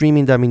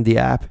streaming them in the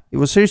app. It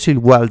was seriously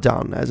well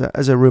done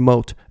as a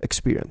remote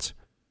experience.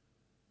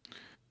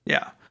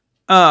 Yeah.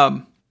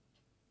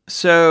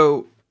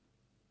 So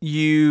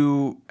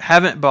you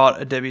haven't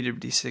bought a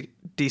WWDC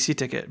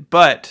ticket,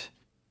 but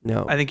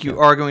no, I think you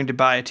are going to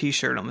buy a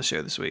t-shirt on the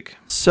show this week.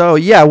 So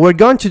yeah, we're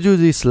going to do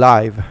this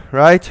live,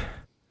 right?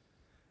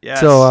 Yes.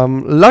 So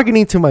I'm logging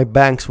into my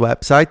bank's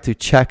website to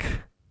check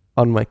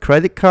on my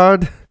credit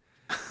card.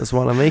 Just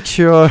want to make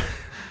sure.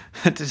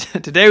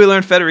 Today we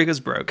learned Federico's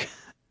broke.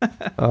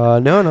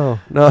 No.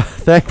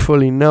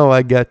 Thankfully, no.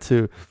 I get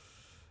to.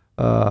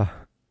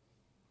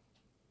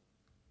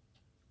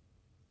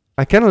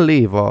 I can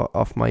live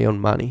off my own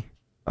money.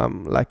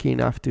 I'm lucky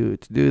enough to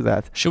do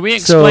that. Should we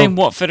explain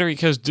what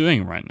Federico's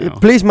doing right now?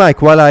 Please,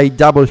 Mike, while I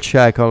double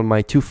check all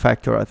my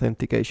two-factor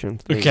authentication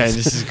things. Okay,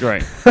 this is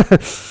great.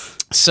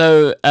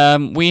 So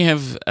we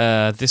have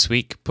this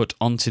week put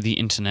onto the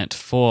internet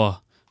for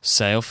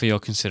sale, for your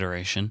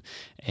consideration,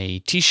 a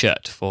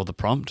t-shirt for the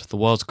prompt, the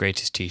world's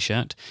greatest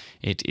t-shirt.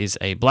 It is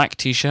a black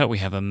t-shirt. We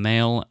have a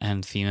male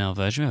and female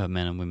version. We have a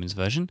men and women's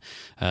version.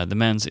 The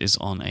men's is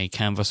on a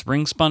canvas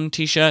ring spun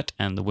t-shirt,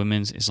 and the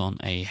women's is on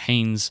a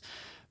Hanes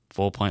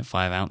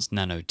 4.5 ounce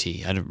nano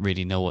tee. I don't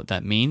really know what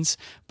that means,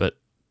 but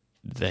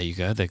there you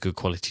go. They're good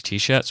quality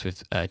t-shirts.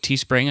 With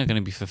Teespring are going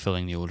to be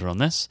fulfilling the order on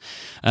this.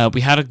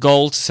 We had a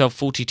goal to sell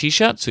 40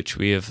 t-shirts, which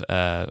we have,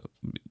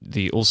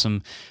 the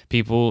awesome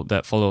people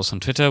that follow us on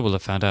Twitter will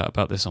have found out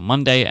about this on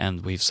Monday,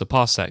 and we've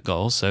surpassed that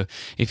goal. So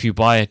if you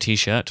buy a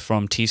t-shirt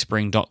from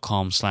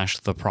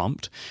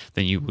teespring.com/theprompt,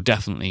 then you will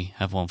definitely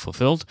have one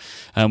fulfilled.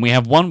 We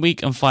have 1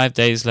 week and 5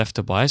 days left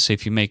to buy. So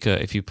if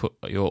you put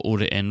your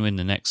order in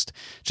the next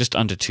just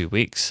under 2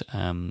 weeks,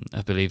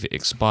 I believe it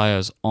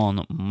expires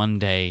on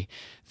Monday,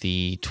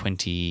 the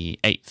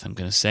 28th, I'm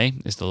going to say,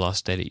 is the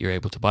last day that you're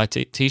able to buy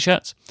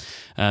t-shirts.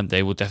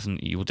 You will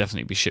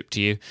definitely be shipped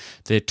to you.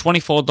 They're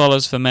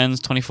 $24 for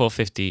men's,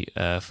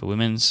 $24.50 for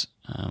women's,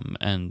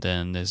 and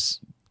then there's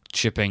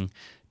shipping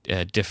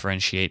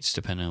differentiates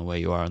depending on where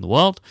you are in the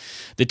world.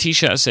 The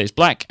t-shirt says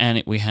black,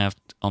 and we have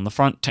on the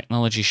front,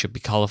 technology should be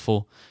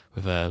colorful,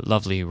 with a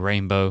lovely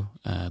rainbow,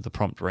 the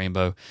prompt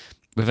rainbow,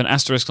 with an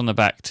asterisk on the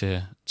back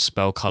to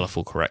spell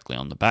colorful correctly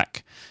on the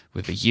back,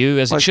 with a U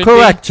as it should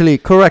be.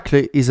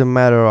 Correctly is a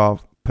matter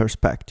of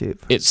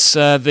perspective. It's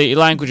the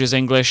language is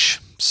English,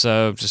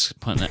 so just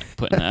putting it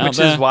out there. Which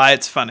is why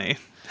it's funny.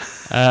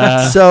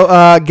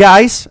 So,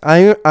 guys,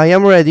 I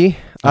am ready.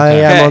 Okay. I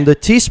am on the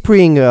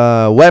Teespring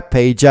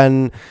webpage,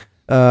 and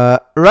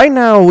right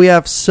now we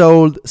have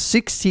sold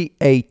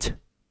 68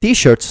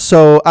 t-shirts.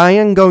 So I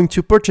am going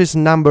to purchase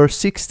number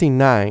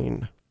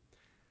 69.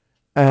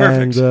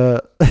 And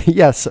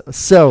yes,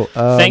 so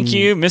thank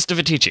you, Mr.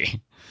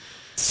 Vitici.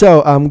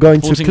 So I'm going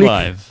to click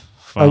live.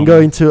 I'm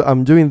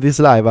doing this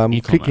live.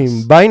 I'm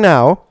clicking buy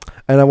now,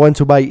 and I want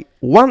to buy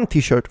one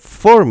t-shirt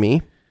for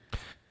me.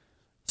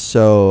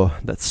 So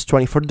that's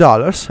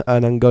 $24,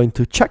 and I'm going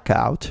to check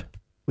out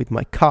with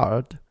my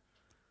card.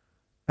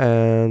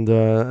 And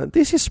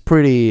this is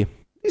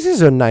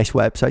a nice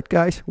website,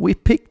 guys. We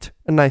picked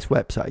a nice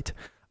website.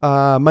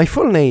 My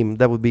full name,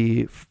 that would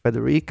be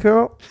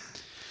Federico.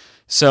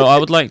 So I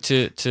would like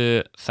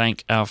to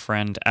thank our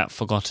friend at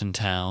Forgotten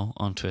Towel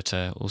on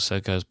Twitter, also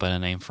goes by the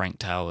name Frank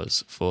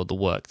Towers, for the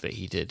work that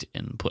he did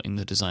in putting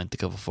the design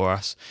together for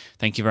us.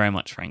 Thank you very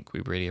much, Frank. We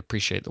really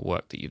appreciate the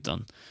work that you've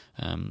done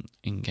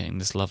in getting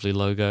this lovely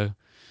logo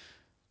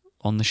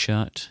on the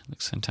shirt.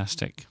 Looks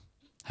fantastic.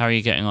 How are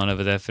you getting on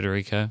over there,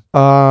 Federico?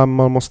 I'm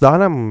almost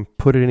done. I'm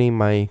putting in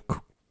my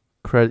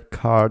credit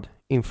card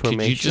information.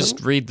 Could you just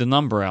read the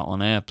number out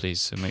on air,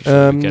 please, to make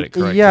sure we get it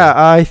correctly? Yeah,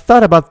 I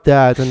thought about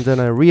that, and then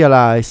I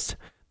realized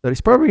that it's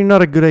probably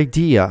not a good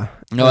idea.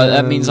 No,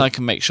 that means I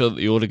can make sure that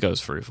the order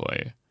goes through for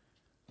you.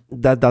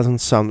 That doesn't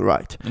sound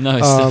right. No,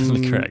 it's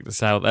definitely correct.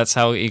 That's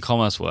how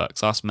e-commerce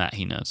works. Ask Matt,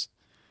 he knows.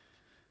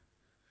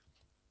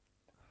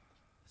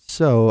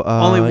 So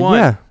only one.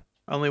 Yeah,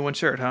 Only one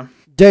shirt, huh?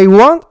 they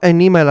want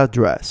an email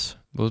address.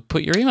 Well,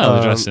 put your email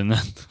address in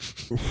then.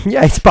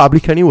 Yeah, it's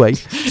public anyway.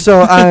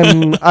 So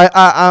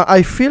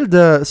I feel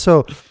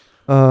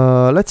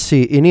let's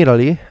see, in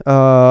Italy,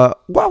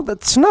 wow,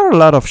 that's not a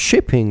lot of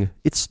shipping.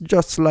 It's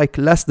just like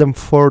less than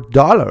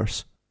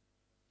 $4.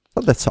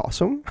 Oh, that's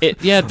awesome.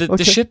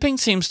 The shipping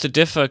seems to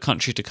differ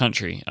country to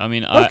country. I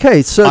mean,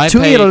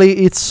 Italy,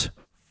 it's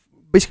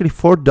basically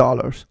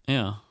 $4.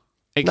 Yeah,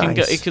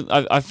 Nice.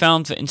 I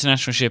found for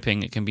international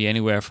shipping, it can be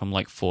anywhere from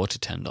like $4 to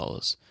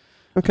 $10.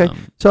 Okay,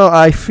 so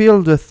I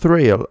feel the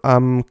thrill.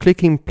 I'm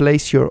clicking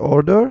place your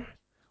order,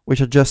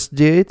 which I just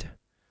did.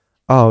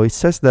 Oh, it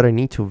says that I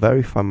need to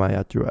verify my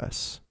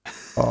address.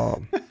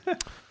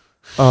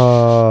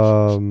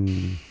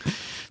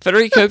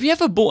 Federico, have you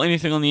ever bought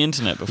anything on the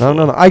internet before?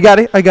 No. I got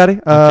it.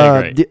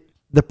 Okay, great.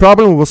 The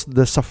problem was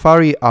the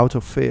Safari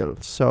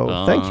autofill.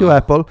 So thank you,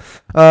 Apple.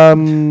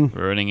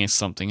 Ruining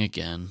something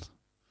again.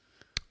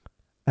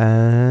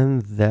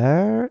 And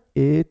there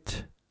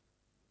it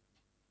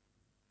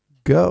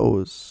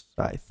goes.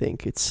 I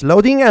think it's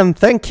loading, and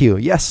thank you.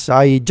 Yes,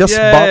 I just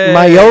bought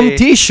my own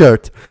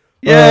T-shirt.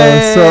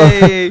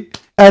 Yay!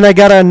 And I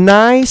got a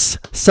nice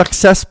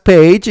success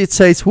page. It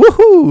says,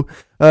 "Woohoo!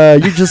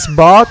 You just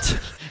bought."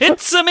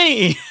 It's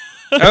me.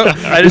 Oh,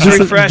 I just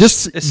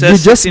refreshed. It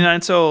says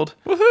 69 sold.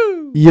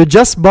 Woohoo! You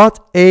just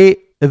bought the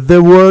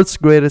world's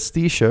greatest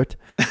T-shirt.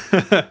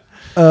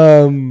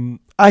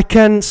 I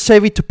can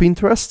save it to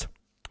Pinterest.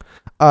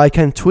 I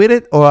can tweet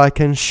it, or I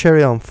can share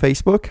it on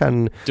Facebook,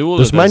 and do all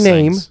there's of those my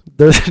name.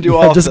 things. Do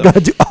all I just gotta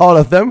do all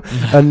of them,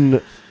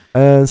 and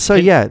so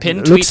pin, it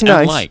tweet, looks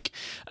nice.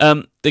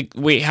 and like.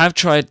 We have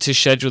tried to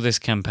schedule this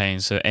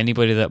campaign, so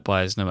anybody that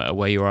buys, no matter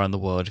where you are in the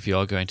world, if you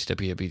are going to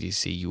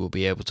WWDC, you will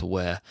be able to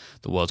wear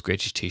the world's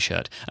greatest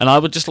T-shirt. And I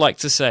would just like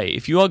to say,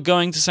 if you are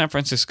going to San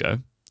Francisco,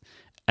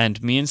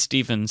 and me and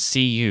Steven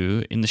see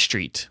you in the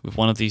street with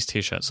one of these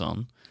T-shirts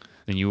on,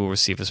 then you will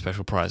receive a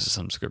special prize of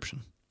some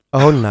description.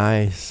 Oh,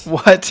 nice.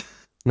 What?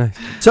 Nice.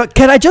 So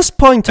can I just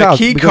point out a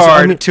key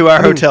card to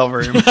our hotel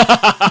room?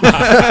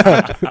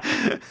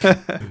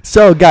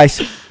 So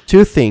guys,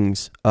 two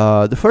things.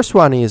 The first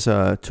one is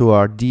to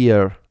our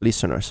dear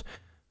listeners.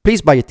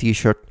 Please buy a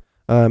T-shirt.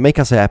 Make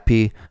us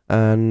happy.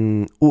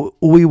 And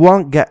we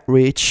won't get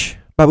rich,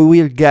 but we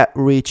will get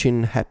rich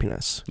in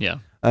happiness. Yeah.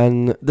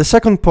 And the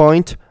second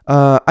point,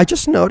 I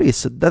just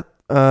noticed that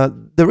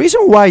the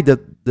reason why the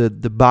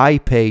buy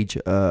page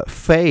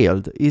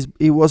failed is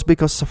it was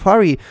because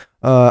Safari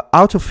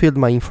autofilled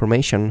my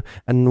information,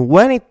 and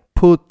when it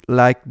put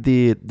like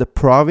the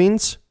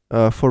province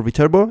for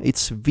Viterbo,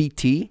 it's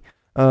VT,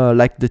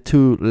 like the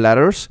two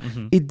letters.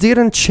 Mm-hmm. It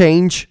didn't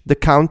change the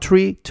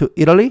country to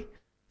Italy,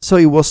 so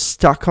it was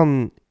stuck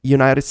on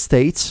United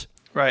States.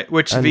 Right,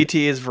 which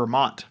VT is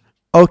Vermont.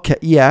 Okay,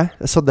 yeah,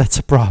 so that's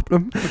a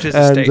problem. Which is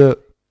a state.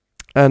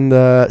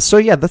 So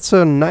yeah, that's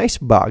a nice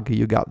bug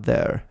you got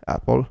there,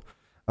 Apple.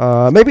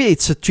 Maybe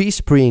it's a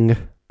Teespring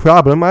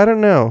problem. I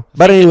don't know.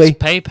 But anyway, it's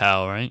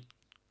PayPal, right?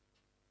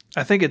 Uh,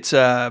 I think it's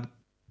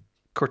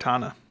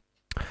Cortana.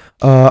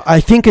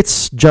 I think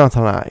it's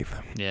Jonathan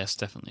Ive. Yes,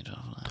 definitely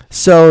Jonathan Ive.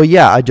 So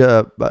yeah, I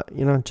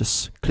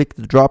just click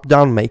the drop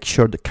down, make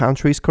sure the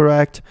country is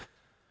correct.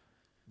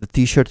 The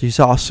T-shirt is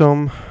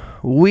awesome.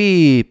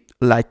 We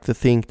like to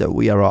think that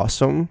we are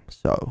awesome,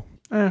 so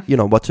you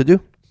know what to do.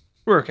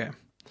 We're okay.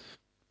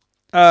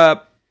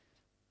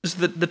 So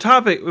the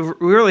topic, we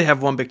really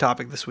have one big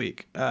topic this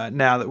week,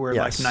 now that we're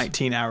like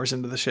 19 hours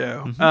into the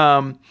show.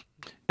 Mm-hmm.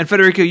 And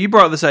Federico, you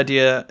brought this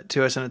idea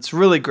to us, and it's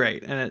really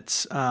great. And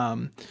it's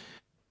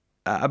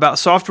about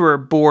software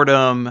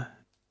boredom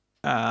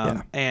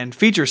and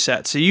feature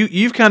sets. So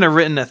you've kind of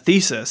written a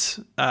thesis.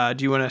 Do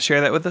you want to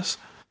share that with us?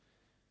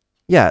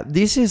 Yeah,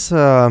 this is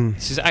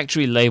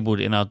actually labeled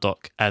in our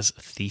doc as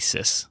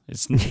thesis.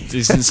 This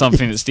isn't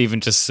something that Stephen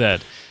just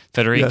said.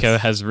 Federico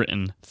has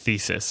written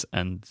thesis,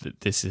 and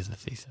this is the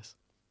thesis.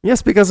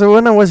 Yes, because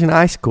when I was in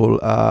high school,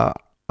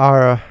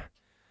 our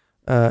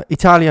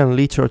Italian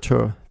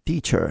literature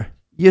teacher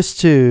used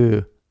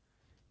to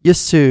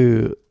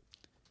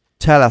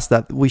tell us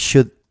that we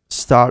should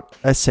start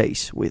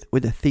essays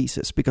with a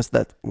thesis, because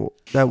that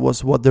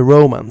was what the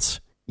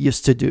Romans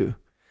used to do.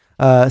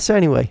 So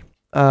anyway,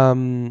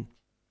 I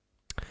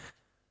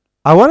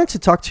wanted to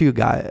talk to you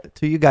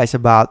guys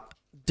about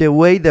the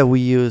way that we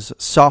use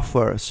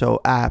software,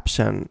 so apps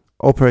and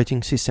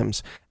operating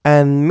systems,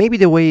 and maybe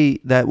the way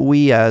that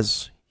we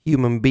as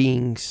human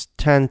beings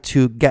tend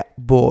to get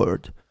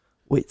bored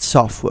with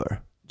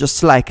software,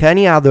 just like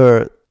any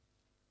other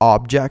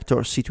object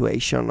or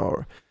situation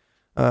or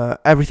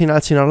everything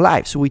else in our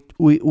lives. We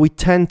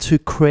tend to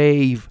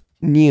crave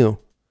new.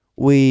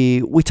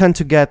 We tend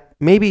to get,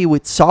 maybe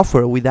with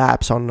software, with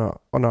apps on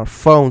our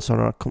phones, on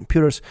our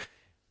computers,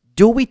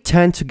 do we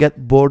tend to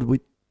get bored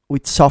with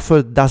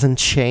software that doesn't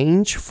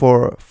change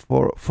for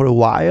a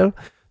while?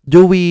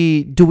 Do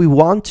we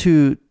want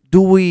to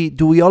do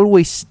we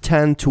always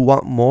tend to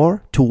want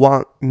more, to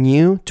want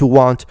new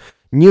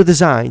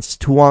designs,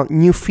 to want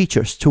new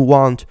features, to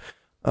want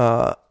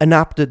an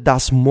app that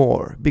does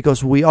more,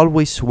 because we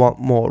always want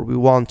more. We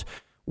want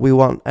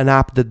an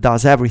app that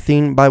does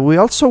everything, but we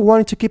also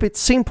want to keep it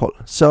simple.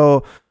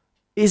 So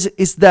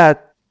is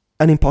that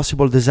an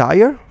impossible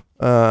desire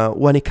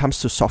when it comes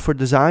to software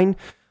design?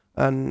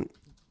 And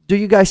do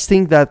you guys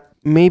think that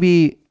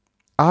maybe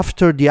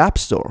after the App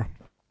Store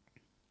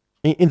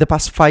in the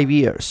past 5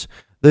 years,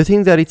 do you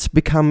think that it's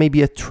become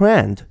maybe a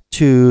trend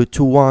to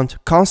want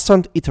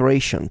constant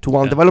iteration, to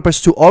want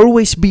developers to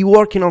always be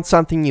working on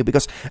something new?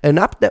 Because an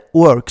app that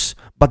works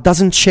but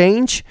doesn't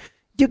change,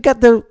 you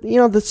get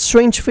the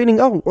strange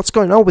feeling, oh, what's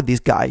going on with this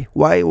guy?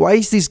 Why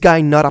is this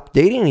guy not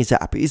updating his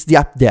app? Is the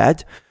app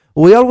dead?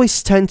 We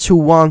always tend to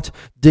want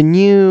the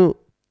new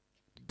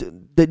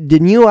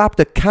app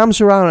that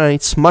comes around and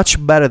it's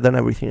much better than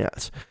everything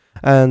else.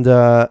 And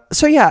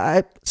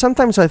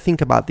sometimes I think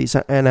about this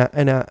and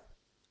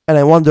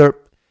I wonder,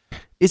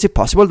 is it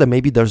possible that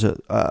maybe there's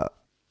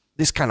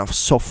this kind of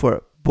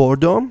software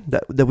boredom,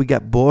 that we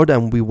get bored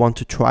and we want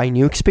to try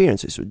new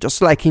experiences?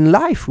 Just like in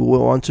life, we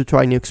want to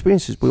try new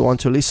experiences. We want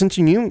to listen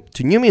to new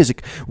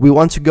music. We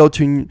want to go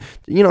to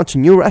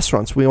new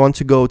restaurants. We want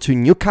to go to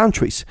new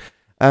countries.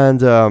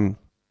 And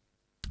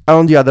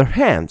on the other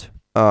hand,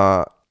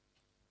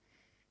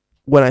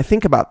 when I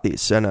think about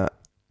this, and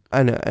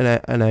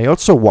I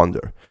also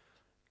wonder,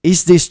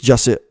 is this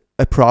just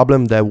a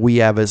problem that we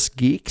have as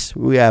geeks?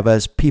 We have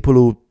as people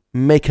who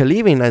make a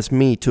living, as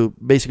me, to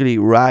basically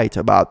write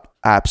about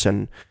apps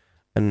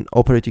and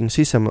operating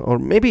system, or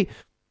maybe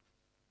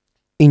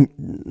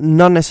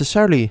not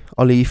necessarily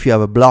only if you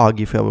have a blog,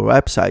 if you have a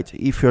website,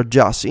 if you're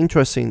just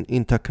interested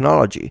in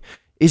technology.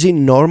 Is it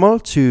normal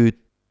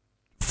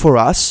for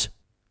us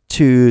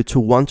to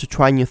want to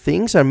try new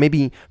things? And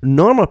maybe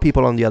normal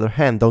people, on the other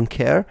hand, don't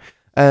care.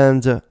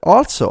 And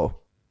also,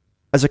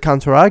 as a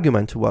counter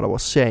argument to what I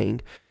was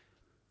saying,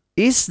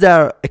 is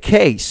there a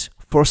case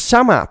for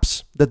some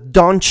apps that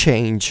don't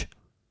change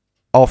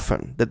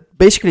often, that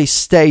basically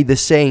stay the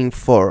same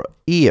for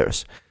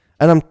years?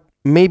 And I'm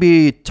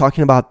maybe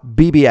talking about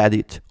BB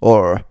Edit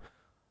or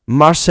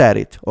Mars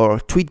Edit or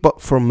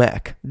Tweetbot for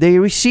Mac. They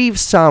receive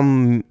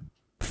some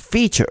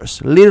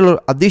features, little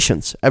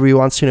additions every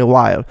once in a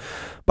while,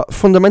 but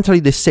fundamentally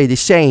they stay the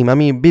same. I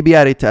mean, BB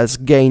Edit has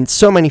gained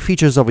so many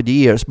features over the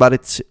years, but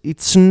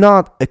it's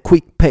not a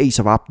quick pace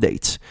of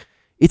updates.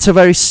 It's a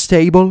very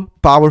stable,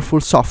 powerful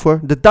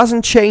software that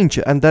doesn't change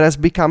and that has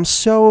become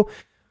so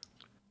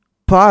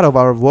part of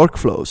our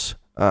workflows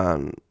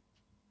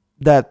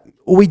that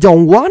we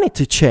don't want it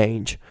to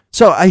change.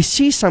 So I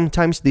see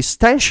sometimes this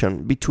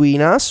tension between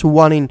us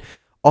wanting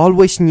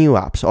always new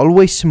apps,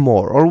 always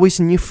more, always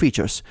new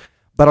features.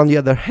 But on the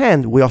other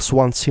hand, we also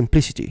want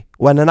simplicity.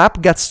 When an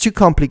app gets too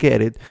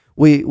complicated,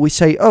 we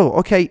say, oh,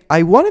 okay,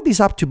 I wanted this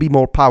app to be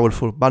more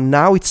powerful, but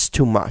now it's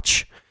too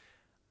much.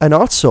 And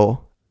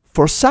also,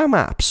 for some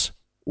apps,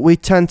 we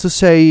tend to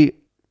say,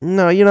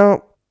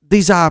 no,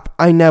 this app,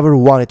 I never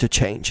wanted to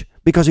change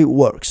because it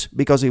works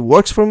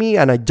for me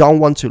and I don't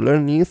want to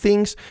learn new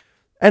things.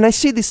 And I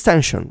see this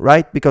tension,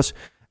 right? Because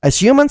as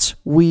humans,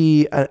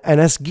 and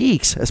as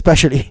geeks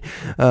especially,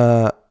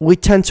 we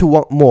tend to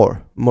want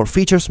more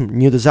features,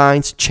 new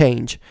designs,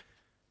 change.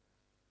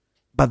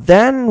 But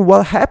then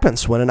what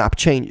happens when an app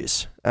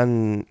changes?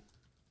 And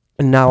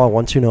now I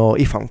want to know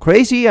if I'm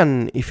crazy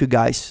and if you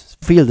guys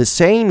feel the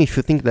same, if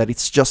you think that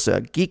it's just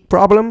a geek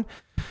problem.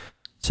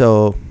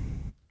 So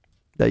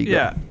there you go.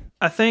 Yeah,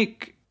 I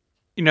think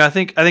you're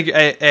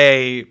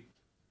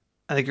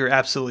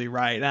absolutely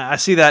right. And I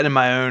see that in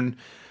my own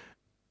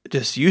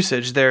just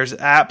usage. There's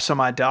apps on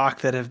my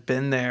dock that have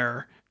been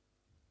there,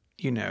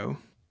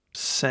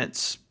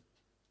 since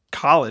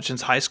college,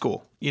 since high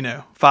school,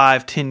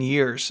 5-10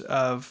 years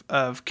of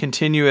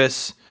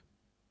continuous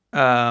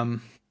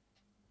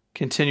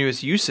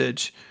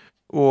usage,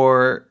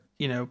 or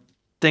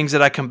things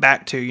that I come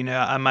back to.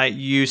 I might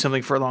use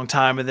something for a long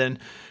time and then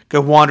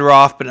go wander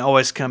off, but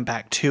always come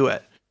back to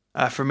it.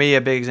 For me,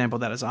 a big example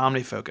of that is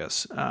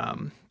OmniFocus,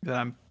 that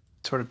I'm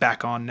sort of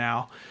back on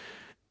now.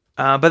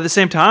 But at the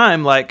same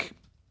time, like,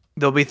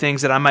 there'll be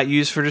things that I might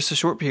use for just a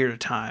short period of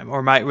time,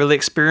 or might really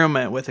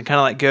experiment with and kind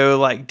of like go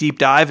like deep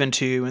dive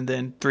into, and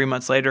then 3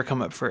 months later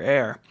come up for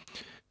air.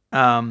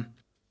 And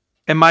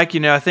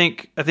Myke, I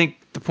think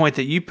the point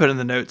that you put in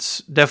the notes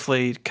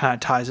definitely kind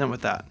of ties in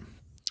with that.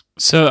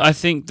 So I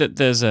think that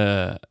there's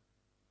do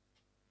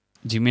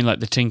you mean like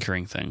the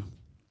tinkering thing?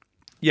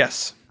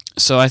 Yes.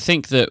 So I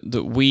think that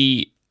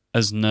we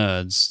as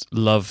nerds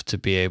love to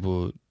be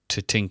able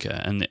to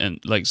tinker, and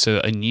like, so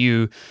a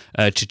new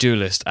to-do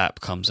list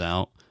app comes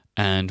out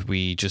and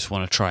we just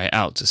want to try it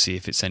out to see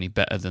if it's any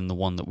better than the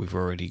one that we've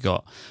already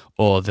got.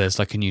 Or there's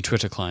like a new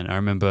Twitter client. I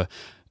remember,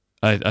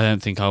 I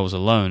don't think I was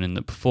alone in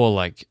that before,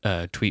 like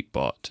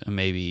Tweetbot, and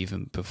maybe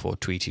even before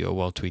Tweety, or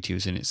while Tweety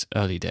was in its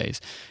early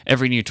days,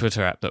 every new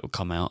Twitter app that would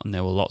come out, and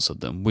there were lots of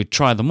them, we'd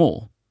try them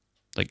all.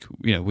 Like,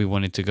 we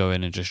wanted to go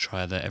in and just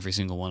try every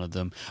single one of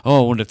them.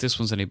 Oh, I wonder if this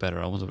one's any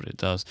better. I wonder what it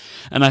does.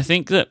 And I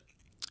think that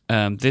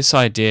this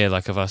idea,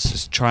 like, of us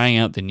just trying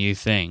out the new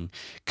thing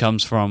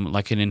comes from,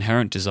 like, an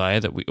inherent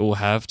desire that we all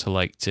have to,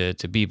 like, to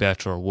be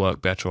better or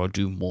work better or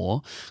do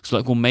more. So,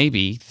 like, well,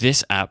 maybe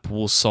this app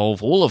will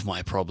solve all of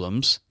my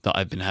problems that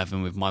I've been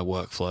having with my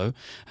workflow,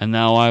 and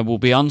now I will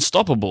be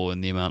unstoppable in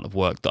the amount of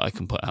work that I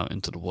can put out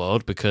into the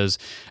world because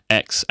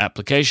X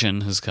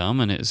application has come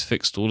and it has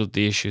fixed all of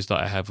the issues that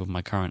I have with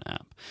my current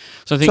app.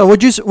 So I think.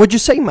 So would you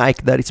say,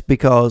 Myke, that it's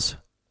because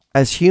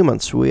as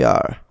humans we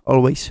are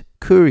always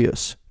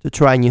curious to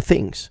try new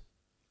things?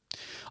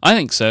 I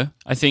think so.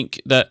 I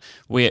think that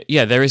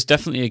there is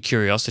definitely a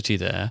curiosity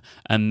there,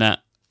 and that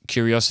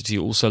curiosity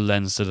also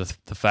lends to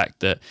the fact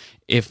that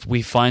if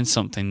we find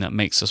something that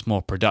makes us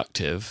more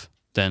productive,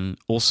 then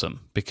awesome,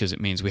 because it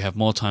means we have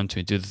more time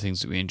to do the things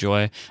that we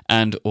enjoy,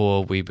 and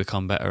or we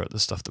become better at the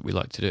stuff that we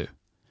like to do.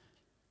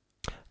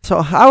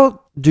 So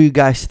how do you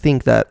guys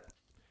think that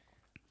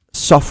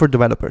software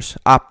developers,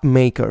 app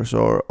makers,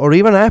 or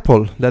even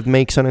Apple that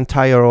makes an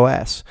entire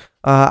OS,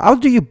 how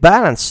do you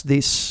balance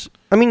this?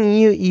 I mean,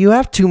 you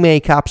have to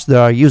make apps that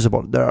are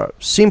usable, that are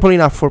simple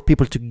enough for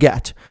people to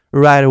get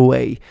right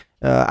away,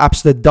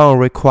 apps that don't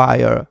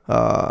require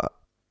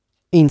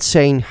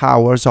insane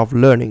hours of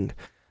learning.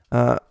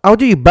 How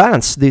do you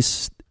balance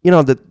this,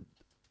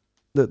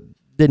 the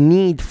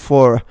need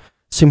for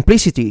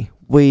simplicity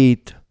with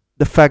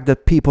the fact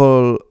that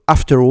people,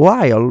 after a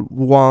while,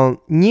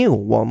 want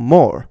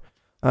more?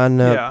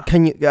 And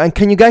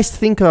can you guys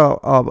think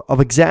of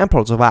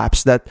examples of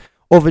apps that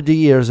over the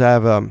years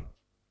have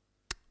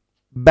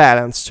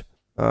balanced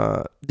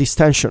this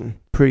tension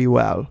pretty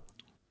well?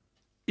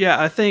 Yeah,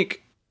 I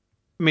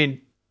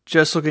mean,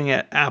 just looking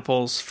at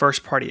Apple's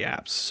first-party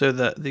apps, so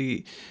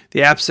the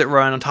apps that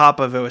run on top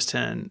of OS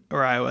X or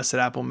iOS that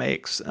Apple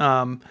makes,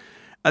 I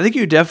think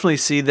you definitely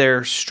see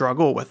their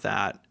struggle with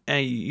that.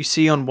 And you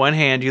see, on one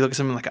hand, you look at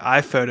something like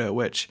iPhoto,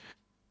 which,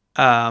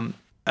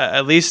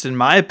 at least in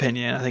my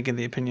opinion, I think in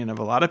the opinion of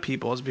a lot of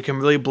people, has become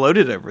really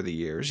bloated over the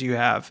years. You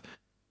have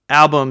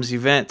albums,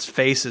 events,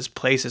 faces,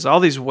 places, all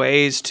these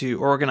ways to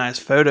organize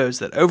photos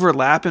that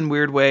overlap in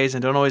weird ways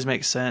and don't always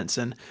make sense.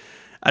 And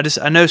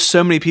I know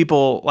so many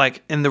people,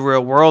 like, in the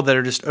real world that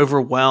are just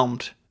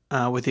overwhelmed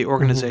with the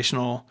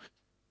organizational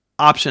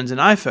options in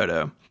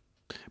iPhoto.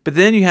 But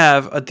then you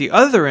have, at the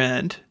other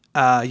end,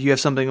 you have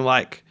something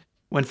like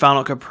when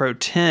Final Cut Pro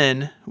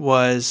 10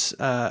 was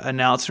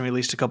announced and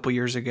released a couple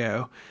years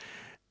ago.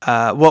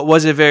 What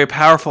was a very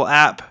powerful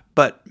app,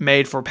 but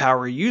made for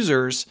power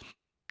users,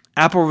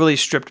 Apple really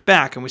stripped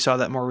back, and we saw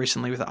that more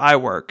recently with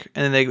iWork.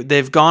 And then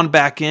they've gone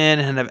back in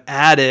and have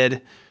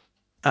added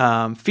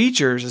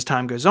features as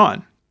time goes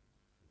on.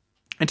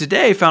 And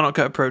today, Final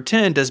Cut Pro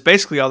 10 does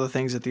basically all the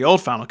things that the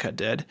old Final Cut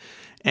did,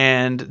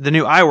 and the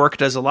new iWork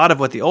does a lot of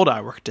what the old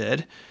iWork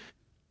did,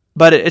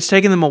 but it's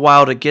taken them a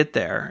while to get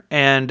there.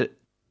 And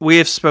we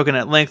have spoken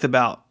at length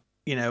about,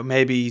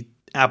 maybe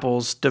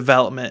Apple's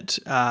development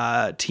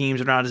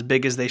teams are not as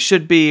big as they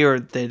should be, or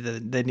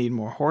they need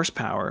more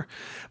horsepower.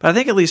 But I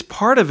think at least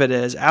part of it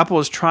is Apple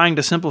is trying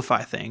to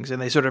simplify things,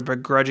 and they sort of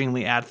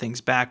begrudgingly add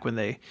things back when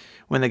they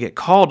get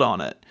called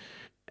on it.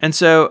 And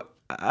so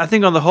I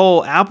think on the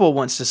whole, Apple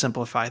wants to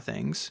simplify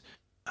things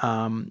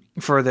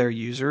for their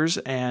users,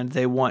 and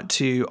they want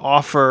to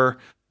offer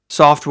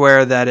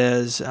software that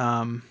is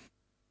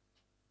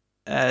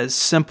as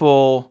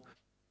simple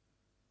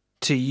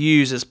to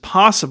use as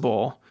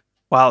possible,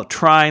 while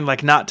trying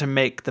not to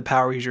make the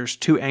power users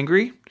too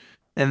angry,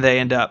 and they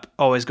end up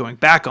always going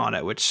back on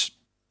it, which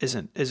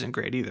isn't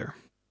great either.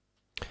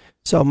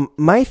 So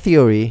my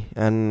theory,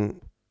 and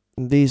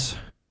this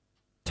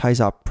ties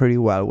up pretty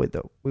well with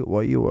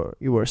what you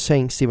were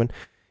saying, Stephen,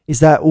 is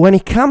that when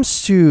it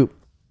comes to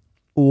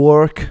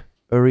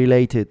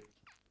work-related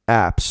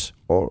apps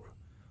or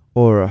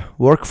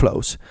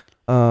workflows,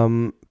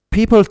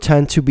 people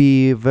tend to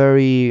be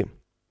very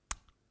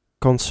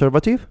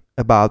conservative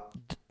about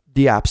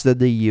the apps that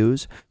they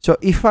use. So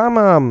if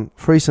I'm,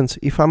 for instance,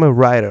 a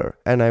writer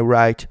and I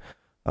write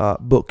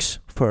books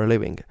for a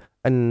living,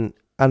 and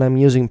I'm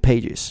using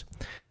Pages,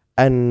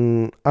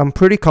 and I'm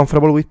pretty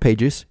comfortable with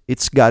Pages.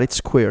 It's got its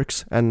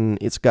quirks and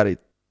it's got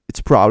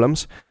its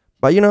problems,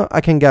 but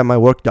I can get my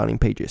work done in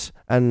Pages,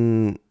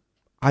 and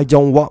I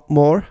don't want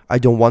more. I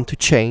don't want to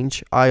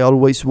change. I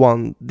always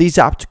want this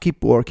app to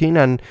keep working,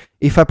 and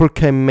if Apple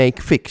can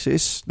make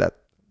fixes, that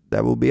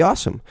would be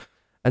awesome.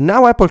 And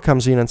now Apple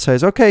comes in and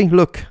says, okay,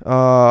 look,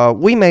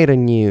 we made a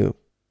new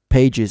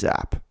Pages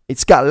app.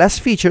 It's got less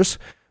features,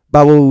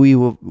 but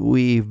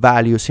we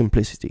value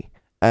simplicity.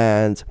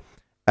 And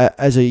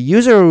as a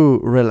user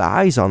who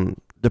relies on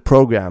the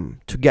program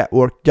to get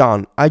work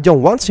done, I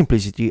don't want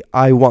simplicity.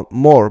 I want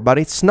more. But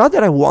it's not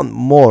that I want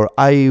more.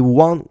 I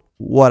want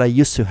what I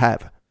used to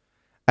have,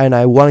 and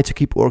I want it to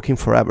keep working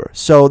forever.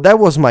 So that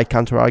was my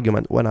counter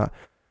argument when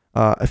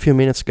a few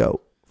minutes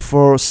ago.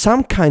 For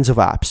some kinds of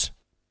apps,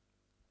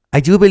 I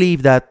do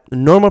believe that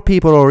normal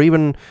people or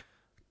even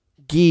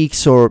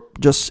geeks, or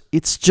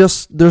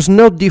there's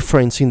no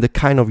difference in the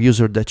kind of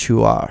user that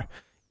you are.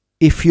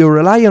 if you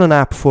rely on an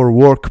app for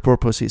work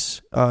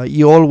purposes,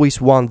 you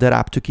always want that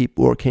app to keep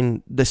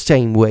working the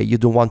same way. You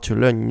don't want to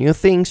learn new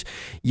things.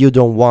 You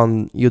don't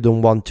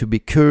want to be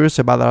curious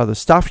about other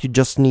stuff. You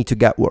just need to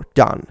get work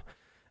done.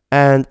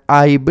 And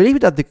I believe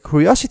that the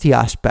curiosity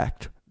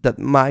aspect that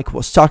Myke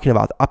was talking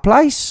about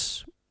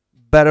applies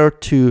better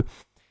to,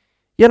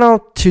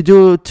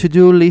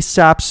 to-do list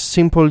apps,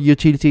 simple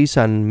utilities,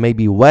 and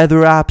maybe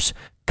weather apps,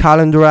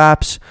 calendar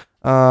apps.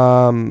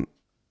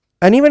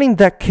 And even in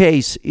that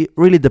case, it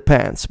really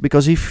depends,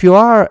 because if you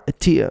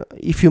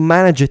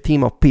manage a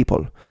team of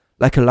people,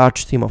 like a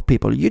large team of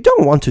people, you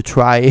don't want to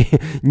try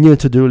new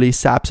to-do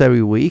list apps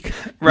every week.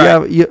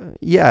 Right.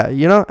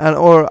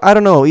 Or I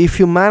don't know, if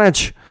you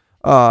manage,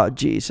 a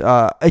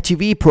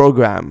TV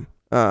program,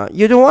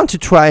 you don't want to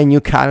try a new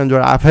calendar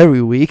app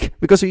every week,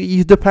 because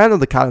you depend on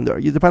the calendar,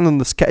 you depend on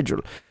the schedule,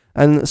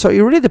 and so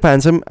it really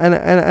depends. And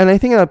I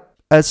think that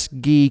as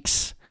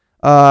geeks,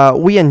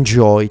 we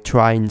enjoy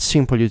trying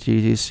simple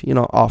utilities,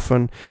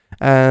 often.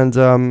 And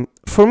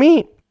for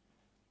me,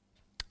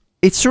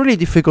 it's really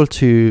difficult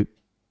to,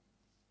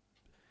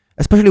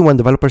 especially when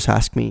developers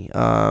ask me,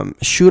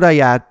 should I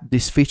add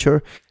this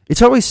feature?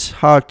 It's always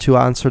hard to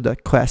answer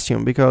that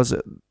question, because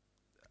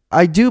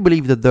I do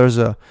believe that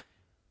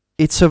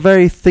it's a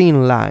very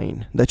thin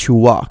line that you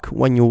walk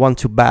when you want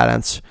to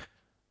balance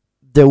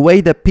the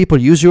way that people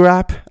use your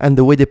app and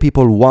the way that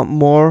people want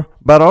more,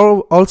 but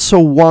also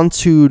want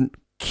to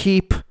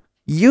keep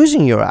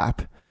using your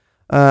app,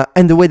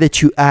 and the way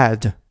that you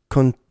add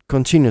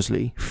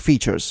continuously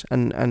features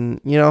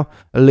and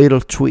little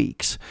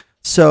tweaks.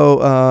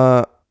 So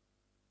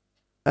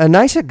a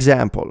nice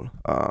example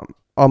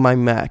on my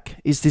Mac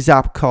is this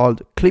app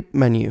called Clip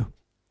Menu,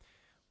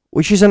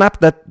 which is an app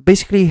that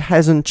basically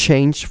hasn't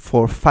changed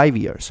for 5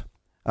 years.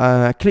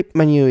 Clip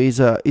Menu is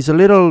a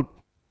little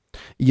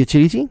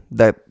utility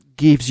that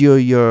gives you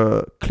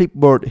your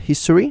clipboard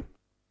history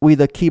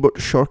with a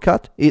keyboard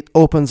shortcut. It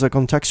opens a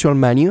contextual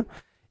menu.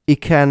 It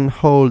can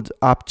hold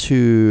up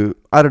to,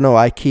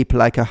 I keep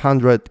like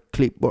 100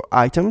 clipboard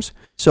items.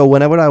 So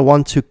whenever I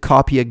want to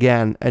copy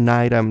again an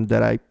item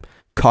that I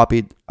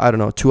copied,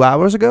 2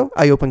 hours ago,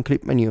 I open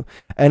Clip Menu.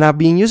 And I've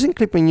been using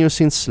Clip Menu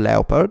since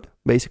Leopard,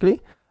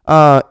 basically.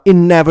 It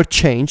never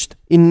changed.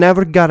 It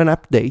never got an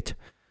update.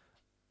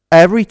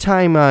 Every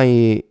time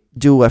I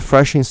do a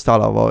fresh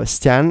install of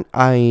OS X,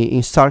 I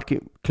install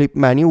Clip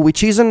Menu,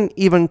 which isn't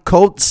even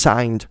code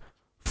signed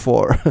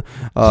for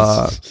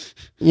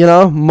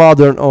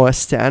modern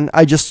OS X.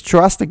 I just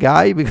trust the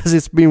guy because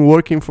it's been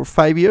working for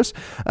 5 years,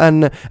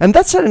 and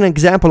that's an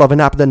example of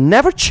an app that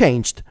never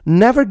changed,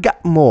 never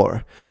got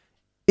more.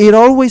 It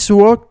always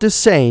worked the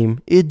same.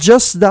 It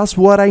just does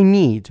what I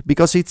need,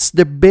 because it's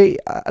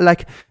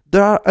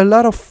there are a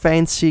lot of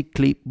fancy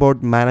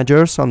clipboard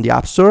managers on the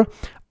App Store.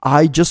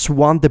 I just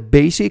want the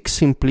basic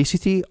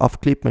simplicity of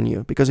Clip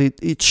Menu, because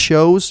it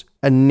shows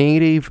a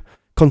native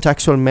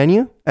contextual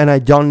menu, and I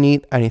don't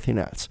need anything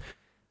else.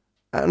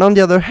 And on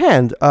the other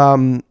hand,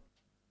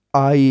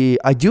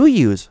 I do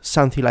use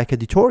something like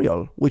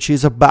Editorial, which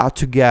is about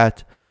to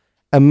get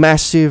a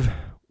massive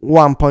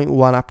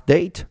 1.1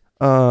 update,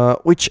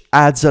 which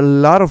adds a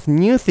lot of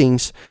new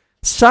things.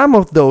 Some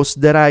of those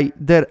that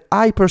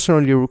I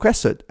personally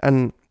requested.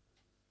 And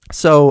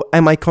so,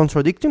 am I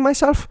contradicting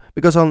myself?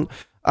 Because I'm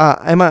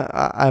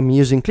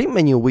using Clip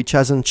Menu, which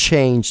hasn't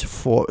changed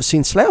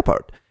since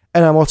Leopard,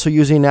 and I'm also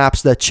using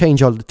apps that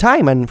change all the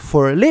time. And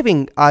for a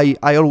living, I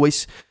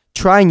always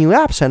try new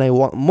apps, and I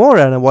want more,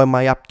 and I want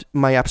my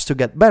apps to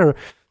get better.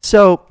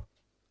 So,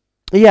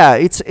 yeah,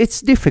 it's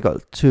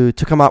difficult to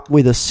come up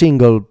with a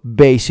single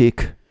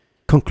basic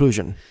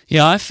conclusion.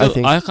 Yeah, I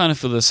kind of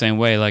feel the same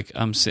way. Like,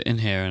 I'm sitting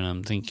here and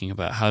I'm thinking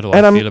about how do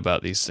I feel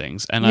about these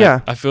things, and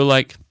I feel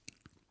like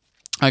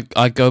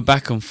I go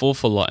back and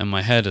forth a lot in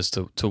my head as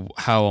to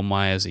how am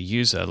I as a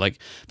user, like,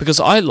 because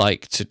I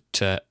like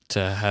to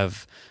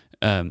have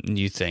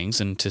new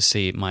things and to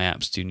see my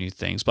apps do new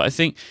things, but I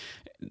think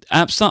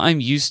apps that I'm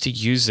used to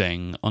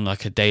using on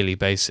like a daily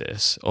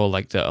basis, or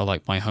like that are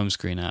like my home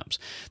screen apps,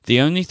 the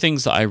only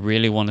things that I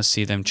really want to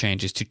see them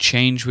change is to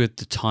change with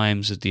the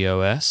times of the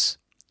OS.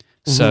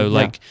 So,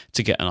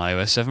 to get an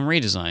iOS 7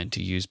 redesign,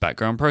 to use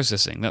background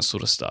processing, that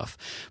sort of stuff.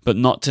 But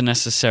not to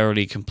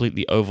necessarily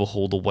completely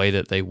overhaul the way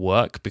that they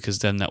work, because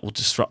then that will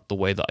disrupt the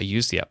way that I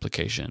use the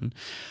application.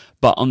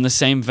 But on the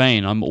same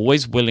vein, I'm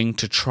always willing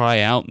to try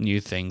out new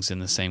things in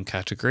the same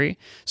category.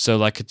 So,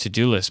 like a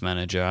to-do list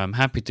manager, I'm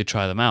happy to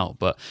try them out.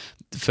 But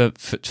for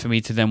me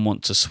to then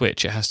want to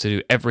switch, it has to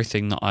do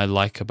everything that I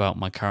like about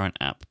my current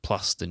app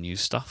plus the new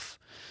stuff.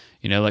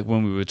 Like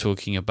when we were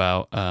talking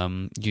about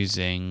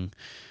using...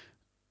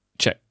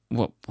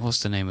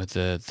 What's the name of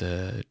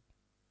the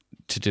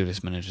to-do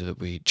list manager that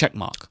we...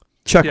 Checkmark.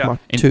 Checkmark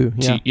 2,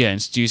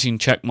 using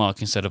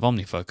Checkmark instead of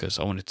OmniFocus.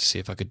 I wanted to see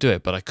if I could do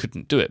it, but I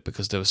couldn't do it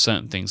because there were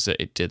certain things that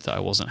it did that I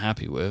wasn't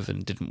happy with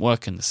and didn't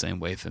work in the same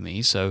way for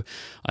me, so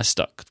I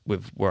stuck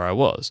with where I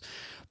was.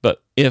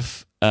 But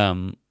if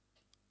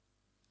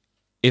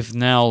if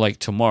now, like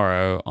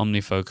tomorrow,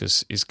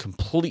 OmniFocus is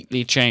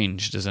completely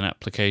changed as an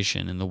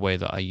application in the way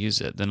that I use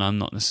it, then I'm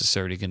not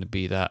necessarily going to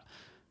be that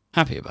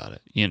happy about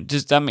it.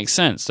 Does that make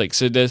sense? Like,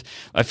 so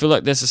I feel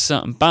like there's a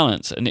certain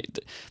balance, and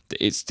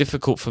it's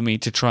difficult for me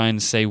to try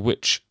and say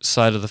which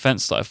side of the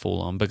fence that I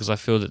fall on, because I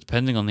feel that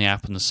depending on the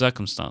app and the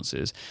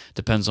circumstances,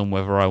 depends on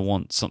whether I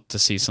want to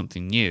see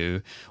something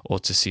new or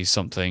to see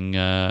something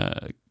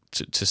to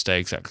stay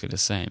exactly the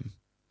same.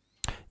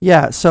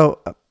 Yeah, so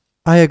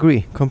I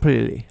agree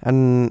completely,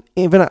 and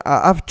even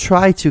I've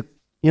tried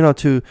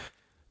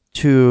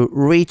to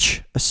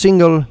reach a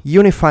single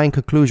unifying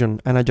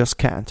conclusion, and I just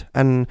can't.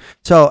 And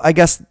so I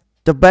guess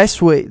the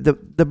best way,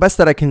 the best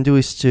that I can do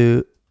is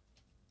to,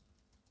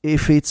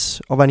 if it's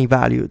of any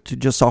value, to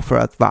just offer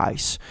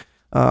advice.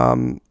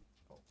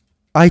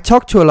 I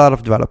talk to a lot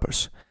of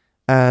developers,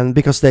 and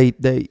because they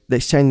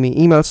send me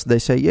emails, they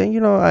say,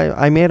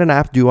 I made an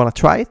app, do you want to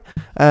try it?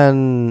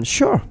 And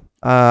sure,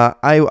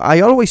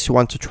 I always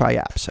want to try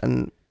apps,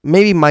 and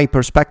maybe my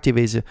perspective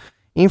is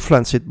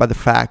influenced by the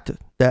fact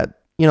that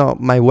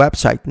my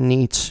website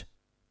needs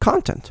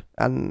content,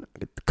 and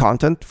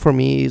content for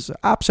me is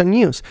apps and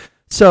news.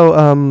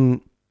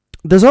 So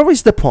there's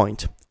always the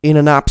point in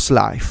an app's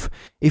life,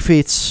 if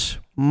it's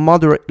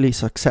moderately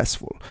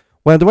successful,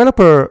 when a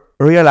developer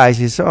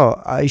realizes,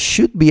 I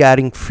should be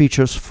adding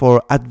features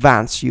for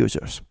advanced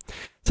users.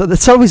 So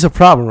that's always a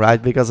problem, right?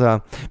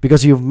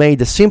 Because you've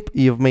made a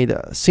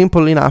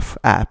simple enough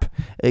app,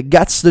 it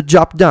gets the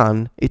job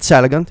done, it's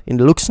elegant, it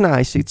looks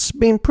nice, it's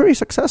been pretty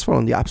successful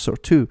on the App Store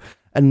too.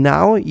 And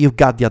now you've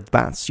got the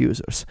advanced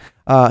users.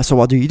 So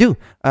what do you do?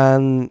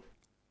 And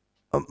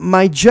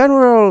my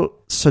general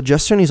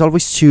suggestion is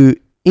always to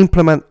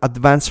implement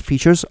advanced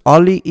features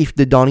only if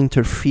they don't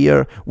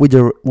interfere with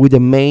the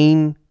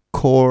main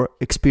core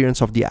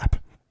experience of the app.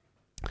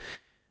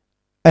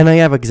 And I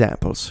have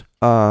examples.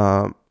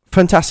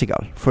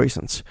 Fantastical, for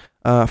instance.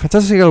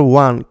 Fantastical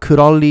 1 could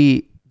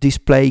only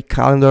display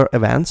calendar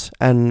events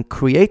and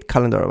create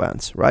calendar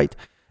events, right?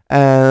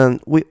 And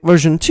with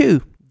version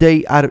 2,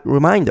 they added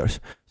reminders.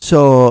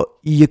 So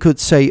you could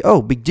say,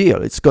 big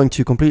deal, it's going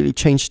to completely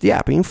change the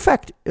app. In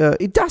fact,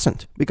 it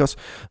doesn't, because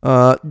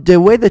the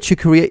way that you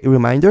create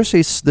reminders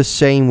is the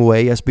same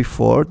way as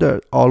before.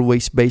 They're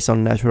always based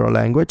on natural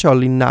language,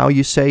 only now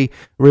you say,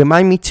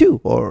 remind me to,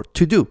 or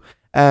to do.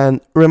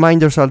 And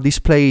reminders are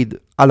displayed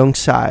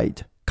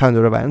alongside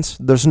calendar events.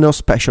 There's no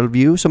special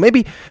view. So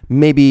maybe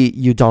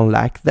you don't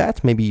like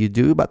that, maybe you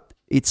do, but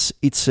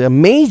it's a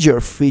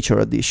major feature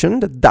addition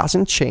that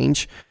doesn't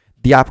change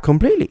the app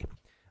completely.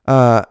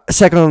 A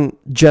second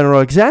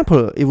general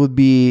example, it would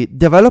be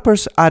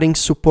developers adding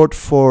support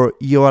for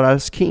URL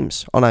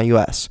schemes on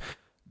iOS.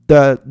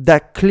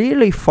 That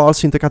clearly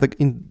falls in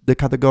the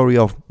category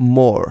of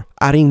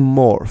adding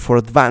more for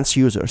advanced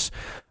users.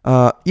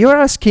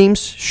 URL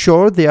schemes,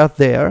 sure, they are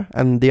there,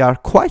 and they are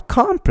quite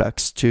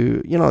complex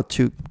to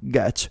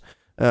get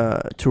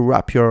to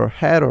wrap your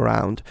head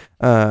around,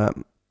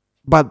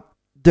 but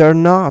they're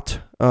not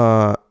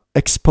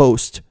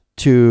exposed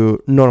to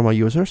normal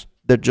users.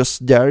 They're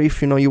just there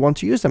if you want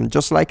to use them,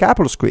 just like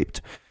Apple script.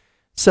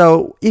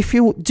 So if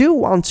you do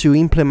want to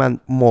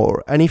implement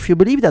more, and if you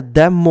believe that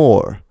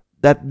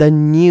the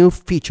new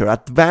feature,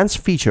 advanced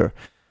feature,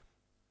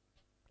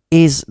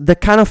 is the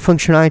kind of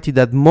functionality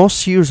that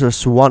most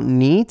users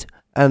need,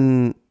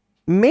 and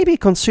maybe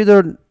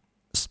consider,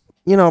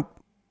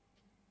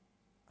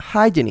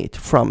 hiding it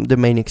from the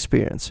main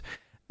experience.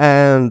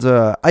 And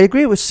I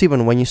agree with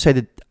Steven when you said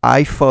that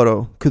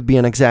iPhoto could be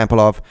an example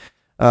of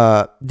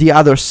the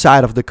other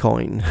side of the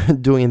coin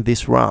doing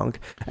this wrong.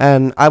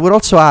 And I would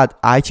also add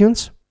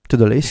iTunes to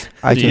the list.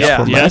 iTunes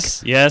for Mac.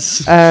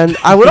 Yes. And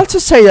I would also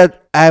say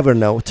that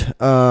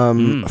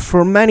Evernote,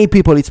 for many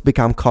people, it's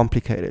become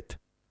complicated.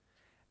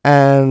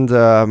 And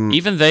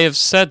even they have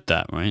said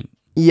that, right?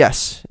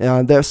 Yes,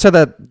 they've said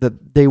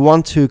that they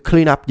want to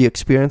clean up the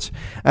experience,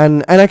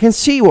 and I can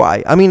see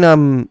why. I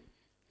mean,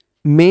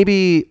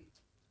 maybe.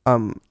 I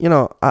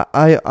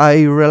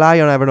rely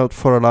on Evernote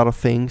for a lot of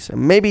things,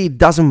 and maybe it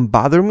doesn't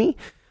bother me,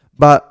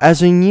 but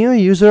as a new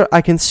user,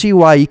 I can see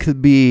why it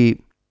could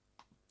be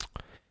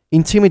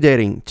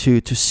intimidating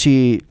to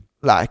see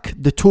like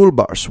the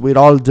toolbars with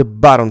all the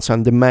buttons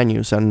and the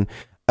menus and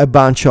a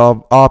bunch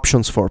of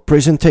options for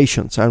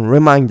presentations and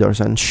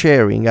reminders and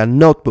sharing and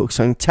notebooks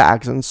and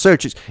tags and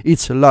searches.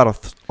 It's a lot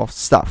of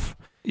stuff.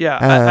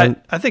 Yeah,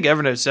 I think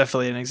Evernote's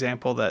definitely an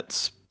example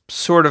that's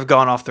sort of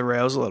gone off the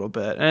rails a little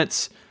bit,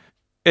 and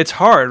it's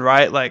hard,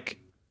 right? Like,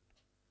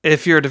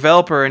 if you're a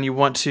developer and you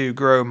want to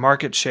grow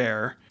market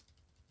share,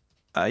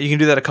 you can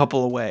do that a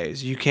couple of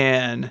ways. You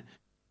can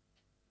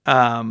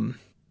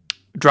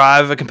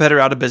drive a competitor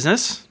out of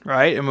business,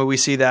 right? And we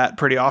see that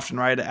pretty often,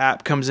 right? An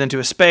app comes into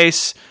a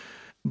space,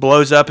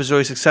 blows up, is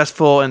really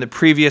successful, and the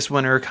previous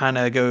winner kind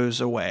of goes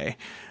away.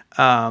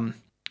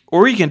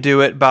 Or you can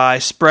do it by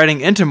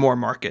spreading into more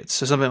markets.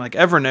 So something like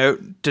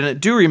Evernote didn't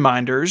do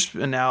reminders,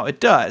 and now it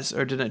does,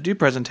 or didn't do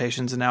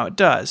presentations, and now it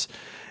does.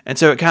 And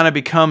so it kind of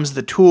becomes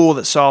the tool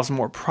that solves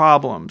more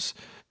problems.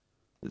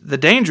 The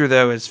danger,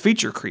 though, is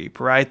feature creep,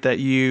 right? That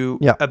you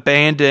Yeah.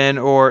 abandon,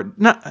 or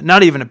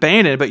not even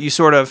abandon, but you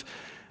sort of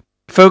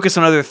focus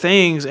on other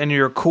things, and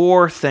your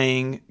core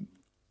thing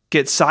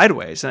gets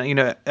sideways. And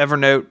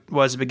Evernote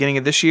was the beginning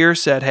of this year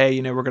said, "Hey,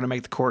 we're going to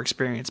make the core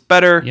experience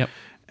better." Yep.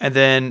 And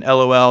then,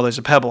 LOL, there's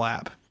a Pebble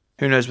app.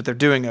 Who knows what they're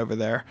doing over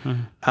there?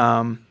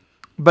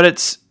 But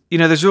it's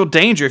there's real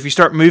danger if you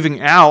start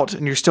moving out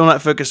and you're still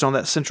not focused on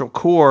that central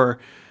core,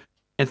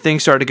 and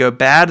things start to go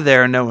bad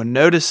there and no one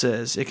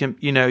notices. It can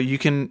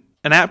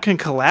an app can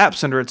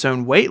collapse under its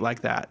own weight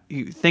like that.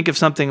 You think of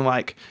something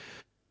like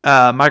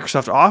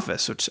Microsoft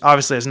Office, which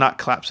obviously has not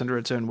collapsed under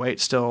its own weight,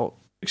 still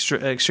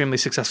extremely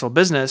successful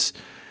business.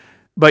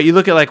 But you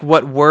look at like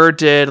what Word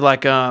did,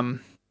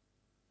 Microsoft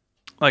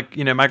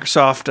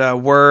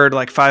Word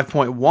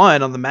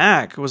 5.1 on the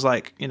Mac was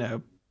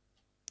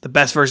the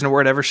best version of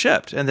Word ever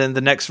shipped. And then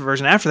the next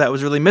version after that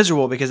was really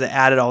miserable because it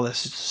added all this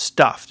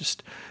stuff,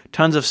 just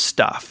tons of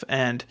stuff.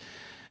 And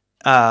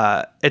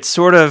it's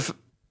sort of,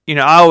 I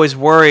always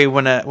worry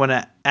when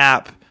an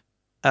app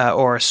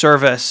or a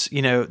service,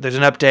 there's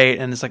an update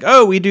and it's like,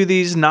 oh, we do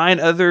these 9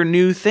 other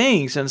new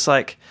things. And it's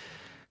like,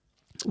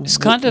 this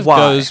kind of why?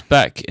 goes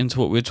back into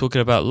what we were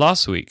talking about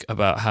last week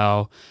about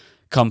how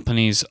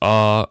companies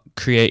are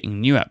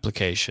creating new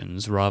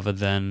applications rather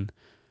than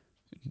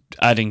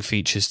adding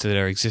features to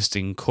their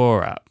existing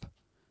core app.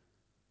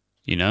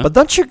 But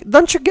don't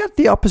you get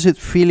the opposite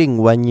feeling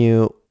when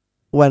you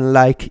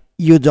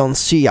don't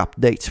see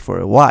updates for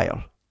a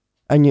while,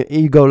 and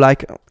you go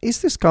like,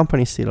 is this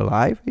company still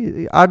alive?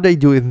 Are they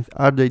doing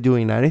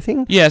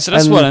anything? Yeah, so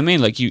that's what I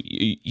mean. Like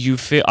you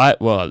feel, at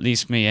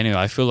least me anyway,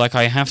 I feel like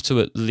I have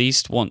to at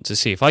least want to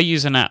see. If I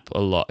use an app a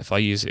lot,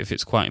 if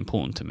it's quite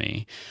important to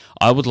me,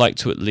 I would like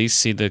to at least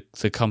see the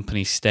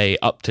company stay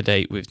up to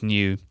date with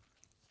new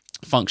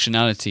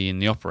functionality in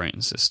the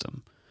operating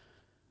system.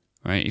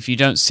 Right? If you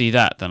don't see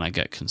that, then I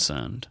get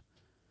concerned.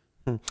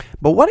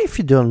 But what if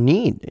you don't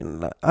need?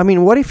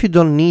 What if you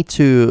don't need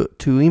to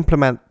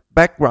implement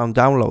background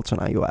downloads on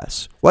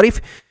iOS? What if?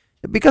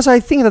 Because I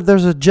think that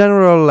there's a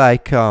general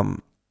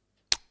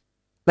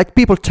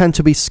people tend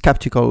to be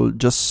skeptical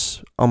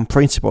just on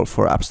principle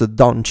for apps that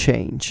don't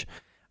change,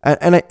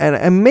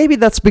 and maybe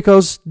that's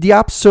because the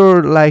App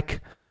Store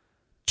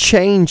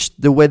changed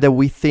the way that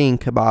we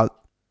think about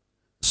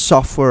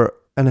software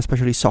and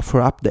especially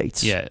software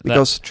updates. Yeah,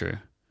 because that's true.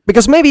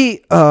 Because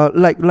maybe,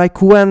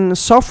 like when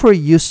software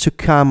used to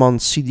come on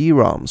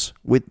CD-ROMs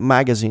with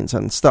magazines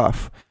and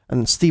stuff,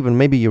 and Steven,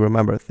 maybe you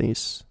remember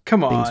these.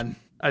 Come things. on,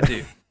 I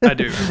do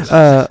remember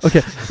that.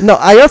 Okay, no,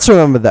 I also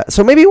remember that.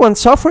 So maybe when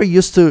software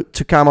used to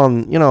come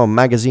on,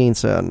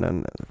 magazines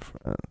and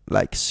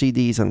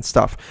CDs and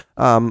stuff,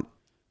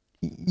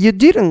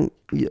 you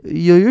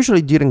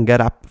usually didn't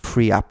get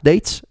free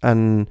updates,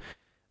 and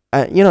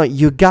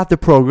you got the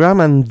program,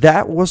 and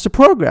that was the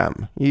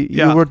program.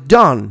 You were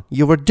done.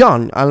 You were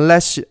done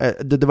unless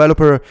the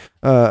developer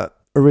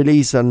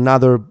released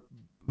another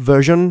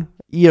version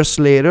years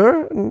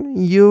later.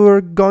 You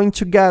were going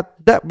to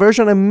get that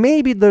version, and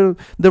maybe there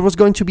was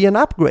going to be an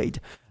upgrade.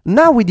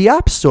 Now with the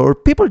App Store,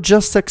 people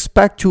just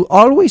expect to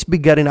always be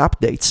getting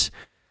updates.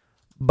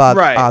 But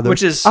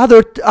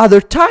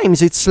other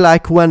times it's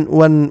like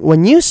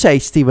when you say,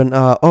 Steven,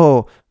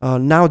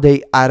 now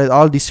they added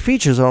all these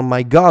features. Oh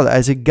my God,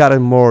 has it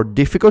gotten more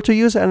difficult to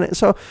use? And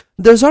so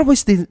there's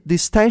always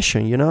this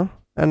tension,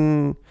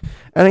 and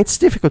it's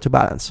difficult to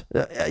balance.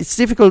 It's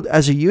difficult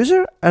as a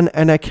user,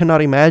 and I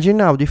cannot imagine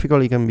how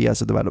difficult it can be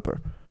as a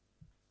developer.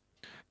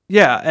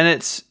 Yeah, and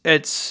it's.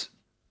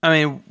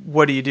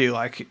 What do you do?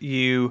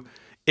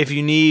 If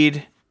you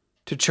need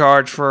to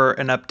charge for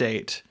an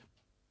update.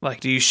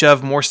 Do you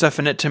shove more stuff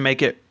in it to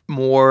make it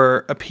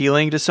more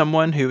appealing to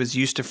someone who is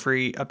used to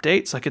free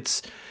updates?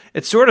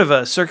 It's sort of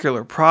a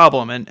circular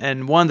problem,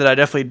 and one that I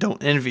definitely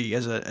don't envy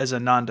as a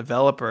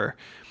non-developer.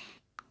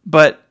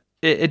 But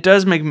it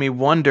does make me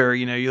wonder.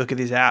 You look at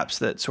these apps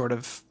that sort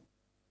of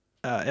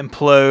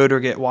implode or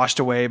get washed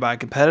away by a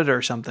competitor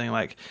or something.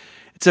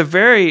 It's a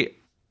very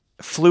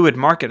fluid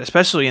market,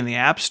 especially in the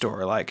App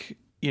Store.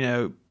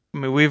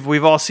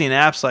 We've all seen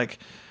apps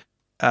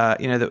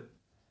that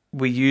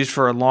we used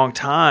for a long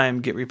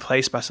time get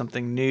replaced by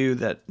something new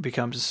that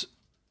becomes,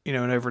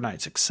 an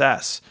overnight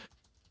success.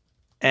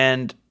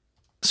 And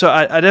so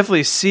I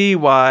definitely see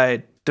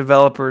why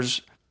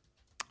developers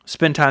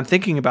spend time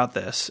thinking about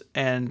this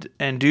and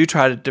do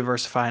try to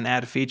diversify and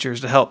add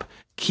features to help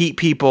keep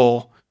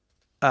people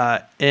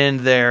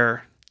in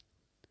their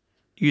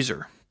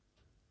user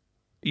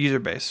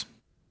base.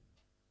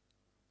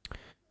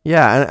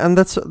 Yeah, and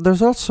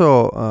there's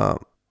also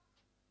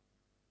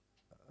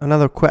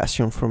another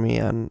question for me,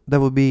 and that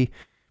would be,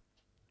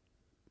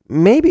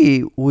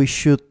 maybe we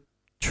should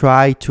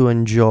try to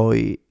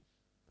enjoy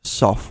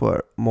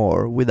software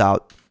more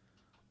without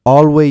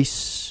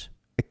always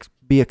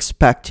be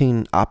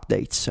expecting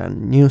updates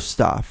and new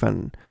stuff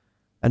and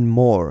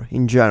more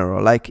in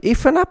general.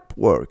 If an app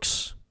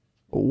works,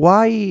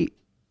 why?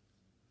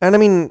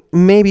 And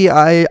maybe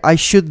I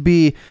should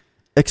be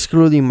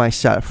excluding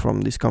myself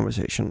from this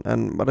conversation,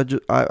 but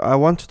I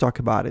want to talk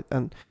about it.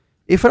 And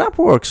if an app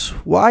works,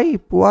 why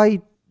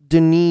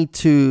the need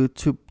to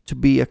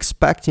be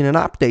expecting an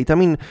update? I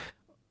mean,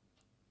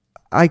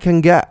 I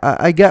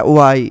get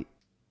why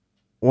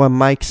when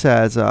Myke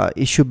says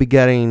it should be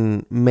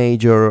getting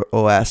major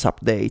OS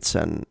updates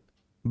and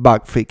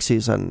bug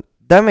fixes, and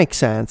that makes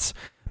sense.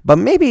 But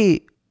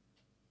maybe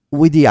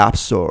with the App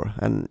Store,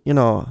 and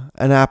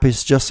an app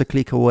is just a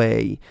click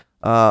away,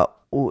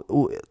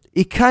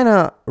 it kind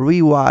of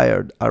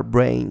rewired our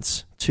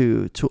brains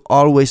to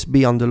always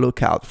be on the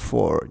lookout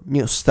for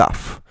new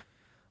stuff.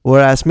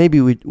 Whereas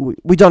maybe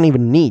we don't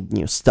even need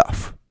new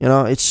stuff.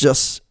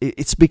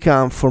 It's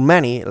become for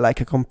many like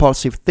a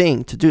compulsive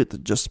thing to do, to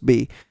just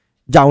be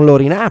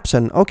downloading apps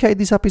and, okay,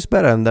 this app is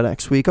better, and the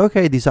next week,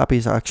 okay, this app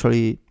is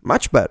actually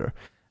much better.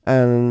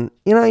 And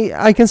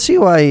I can see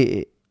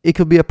why it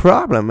could be a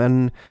problem.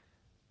 And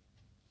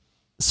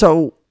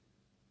so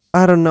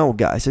I don't know,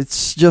 guys.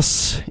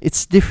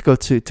 It's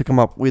difficult to come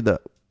up with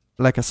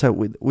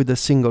with a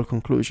single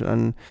conclusion.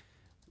 And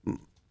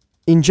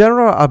in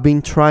general, I've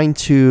been trying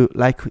to,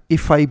 like,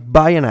 if I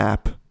buy an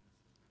app,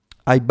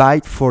 I buy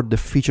it for the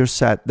feature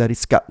set that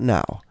it's got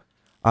now.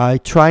 I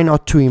try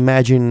not to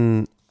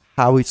imagine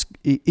how it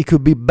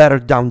could be better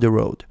down the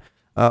road.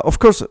 Of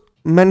course,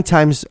 many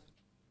times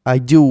I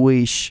do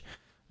wish,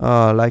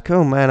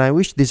 oh man, I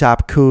wish this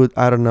app could,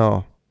 I don't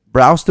know,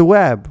 browse the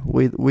web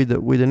with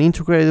an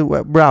integrated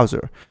web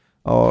browser.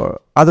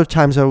 Or other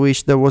times I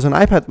wish there was an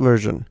iPad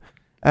version.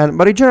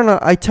 But in general,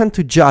 I tend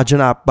to judge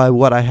an app by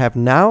what I have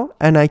now,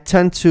 and I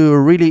tend to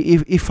really,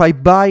 if I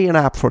buy an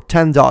app for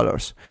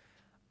 $10,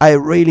 I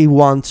really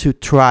want to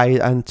try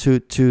and to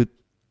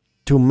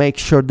make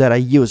sure that I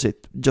use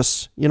it.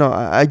 Just,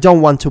 I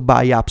don't want to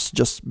buy apps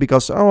just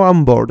because,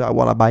 I'm bored, I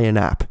want to buy an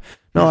app.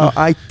 No,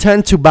 I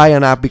tend to buy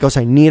an app because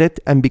I need it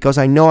and because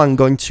I know I'm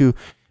going to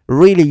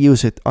really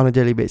use it on a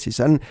daily basis.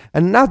 And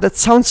now that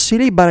sounds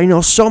silly, but I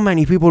know so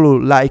many people who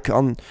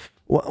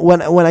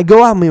when I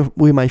go out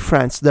with my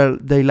friends,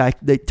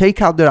 they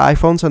take out their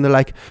iPhones and they're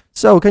like,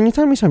 so can you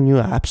tell me some new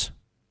apps?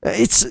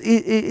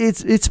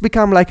 It's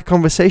become like a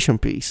conversation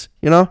piece,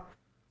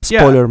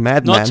 Spoiler,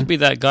 madman. Not to be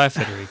that guy,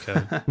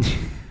 Federico.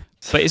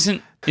 But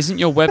isn't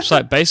your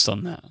website based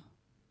on that?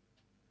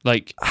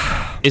 Like,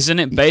 isn't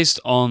it based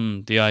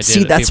on the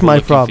idea that people are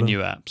looking for new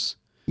apps?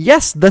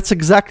 Yes, that's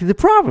exactly the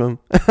problem.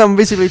 I'm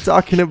basically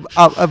talking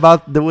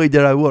about the way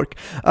that I work.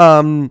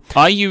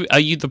 Are you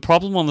the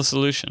problem or the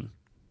solution?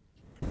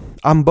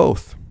 I'm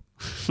both.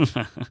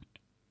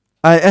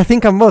 I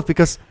think I'm both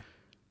because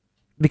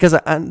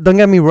don't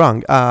get me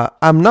wrong,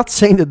 I'm not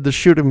saying that there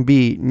shouldn't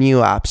be new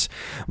apps,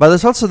 but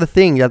there's also the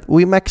thing that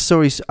we make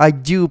stories.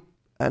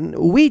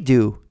 We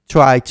do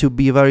try to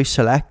be very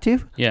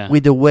selective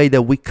with the way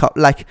that we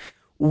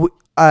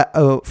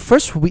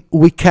first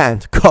we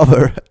can't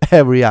cover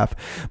every app,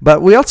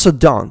 but we also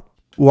don't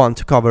want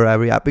to cover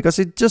every app because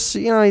it just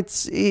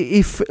it's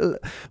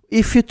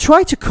if you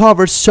try to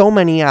cover so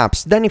many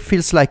apps, then it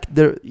feels like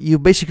you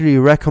basically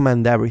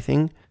recommend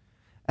everything.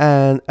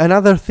 And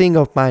another thing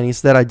of mine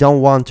is that I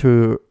don't want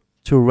to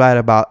write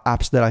about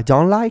apps that I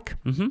don't like.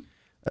 Mm-hmm.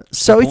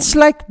 So it's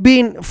like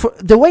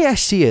the way I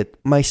see it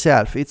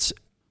myself. It's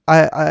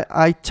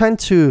I tend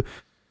to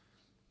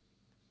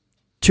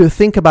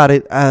think about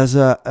it as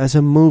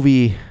a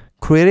movie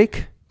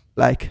critic.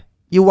 Like,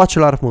 you watch a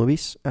lot of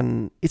movies,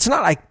 and it's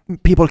not like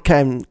people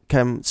can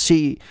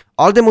see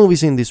all the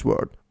movies in this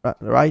world,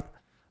 right?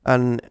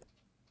 But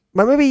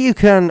maybe you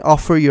can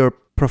offer your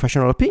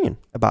professional opinion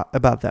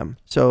about them.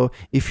 So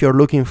if you're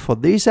looking for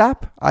this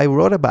app, I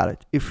wrote about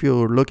it. If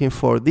you're looking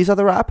for this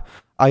other app,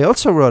 I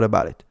also wrote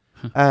about it.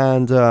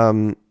 And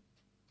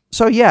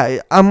so yeah,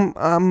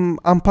 I'm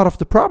part of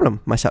the problem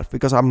myself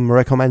because I'm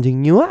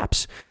recommending new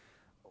apps.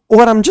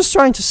 What I'm just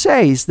trying to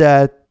say is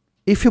that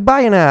if you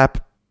buy an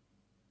app,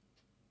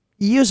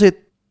 use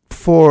it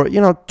for,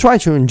 try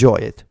to enjoy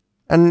it.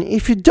 And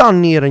if you don't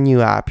need a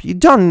new app, you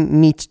don't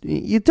need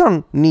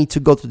to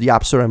go to the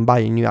App Store and buy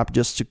a new app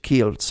just to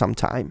kill some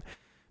time,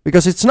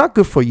 because it's not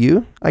good for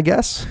you, I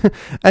guess,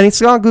 and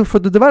it's not good for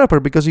the developer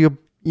because you're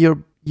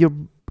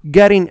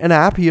getting an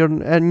app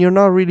and you're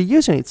not really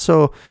using it.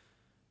 So,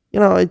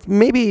 it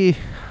maybe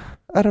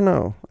I don't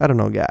know,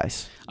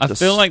 guys. I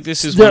feel like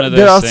this is one of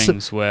those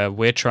things where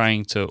we're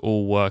trying to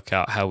all work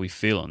out how we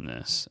feel on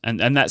this, and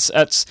that's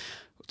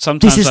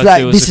sometimes I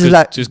feel it's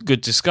a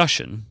good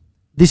discussion.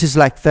 This is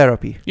like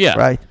therapy,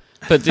 right?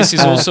 But this is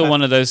also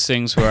one of those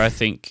things where I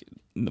think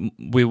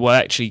we will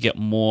actually get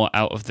more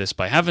out of this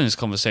by having this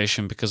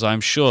conversation, because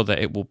I'm sure that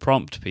it will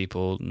prompt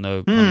people,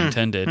 no pun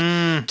intended,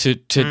 to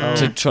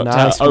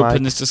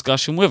open this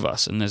discussion with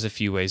us. And there's a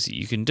few ways that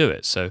you can do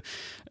it. So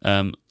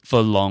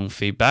for long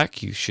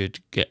feedback, you should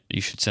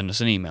send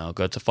us an email.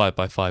 Go to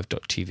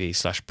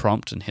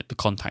 5by5.tv/prompt and hit the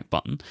contact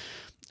button.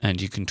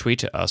 And you can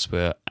tweet at us.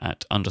 We're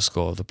at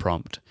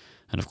 _theprompt.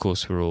 And of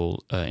course, we're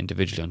all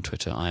individually on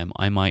Twitter. I am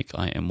Myke,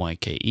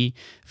 IMYKE.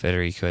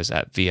 Federico is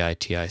at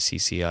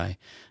VITICCI.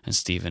 And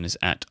Stephen is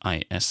at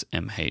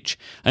ISMH.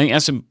 I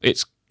think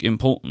it's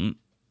important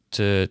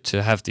to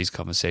have these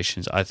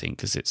conversations, I think,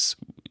 because it's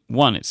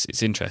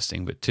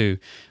interesting, but two,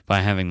 by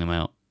having them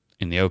out,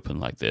 in the open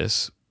like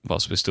this,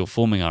 whilst we're still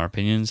forming our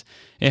opinions,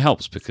 it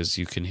helps because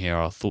you can hear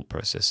our thought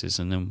processes,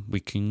 and then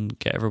we can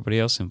get everybody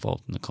else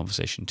involved in the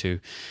conversation too,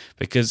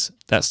 because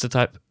that's the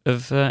type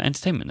of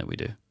entertainment that we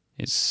do.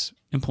 It's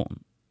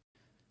important.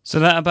 So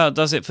that about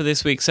does it for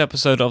this week's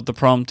episode of The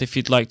Prompt. If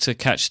you'd like to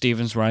catch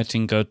Stephen's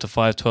writing, go to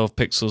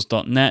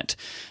 512pixels.net.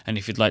 And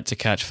if you'd like to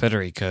catch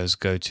Federico's,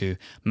 go to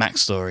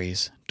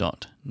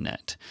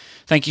macstories.net.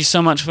 Thank you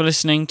so much for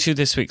listening to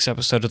this week's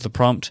episode of The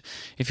Prompt.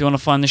 If you want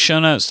to find the show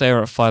notes, they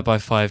are at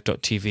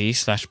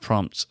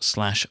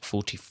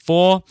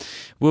 5by5.tv/prompts/44.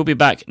 We'll be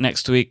back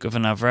next week with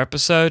another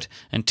episode.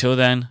 Until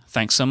then,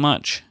 thanks so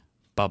much.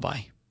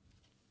 Bye-bye.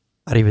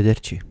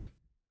 Arrivederci.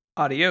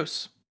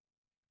 Adios.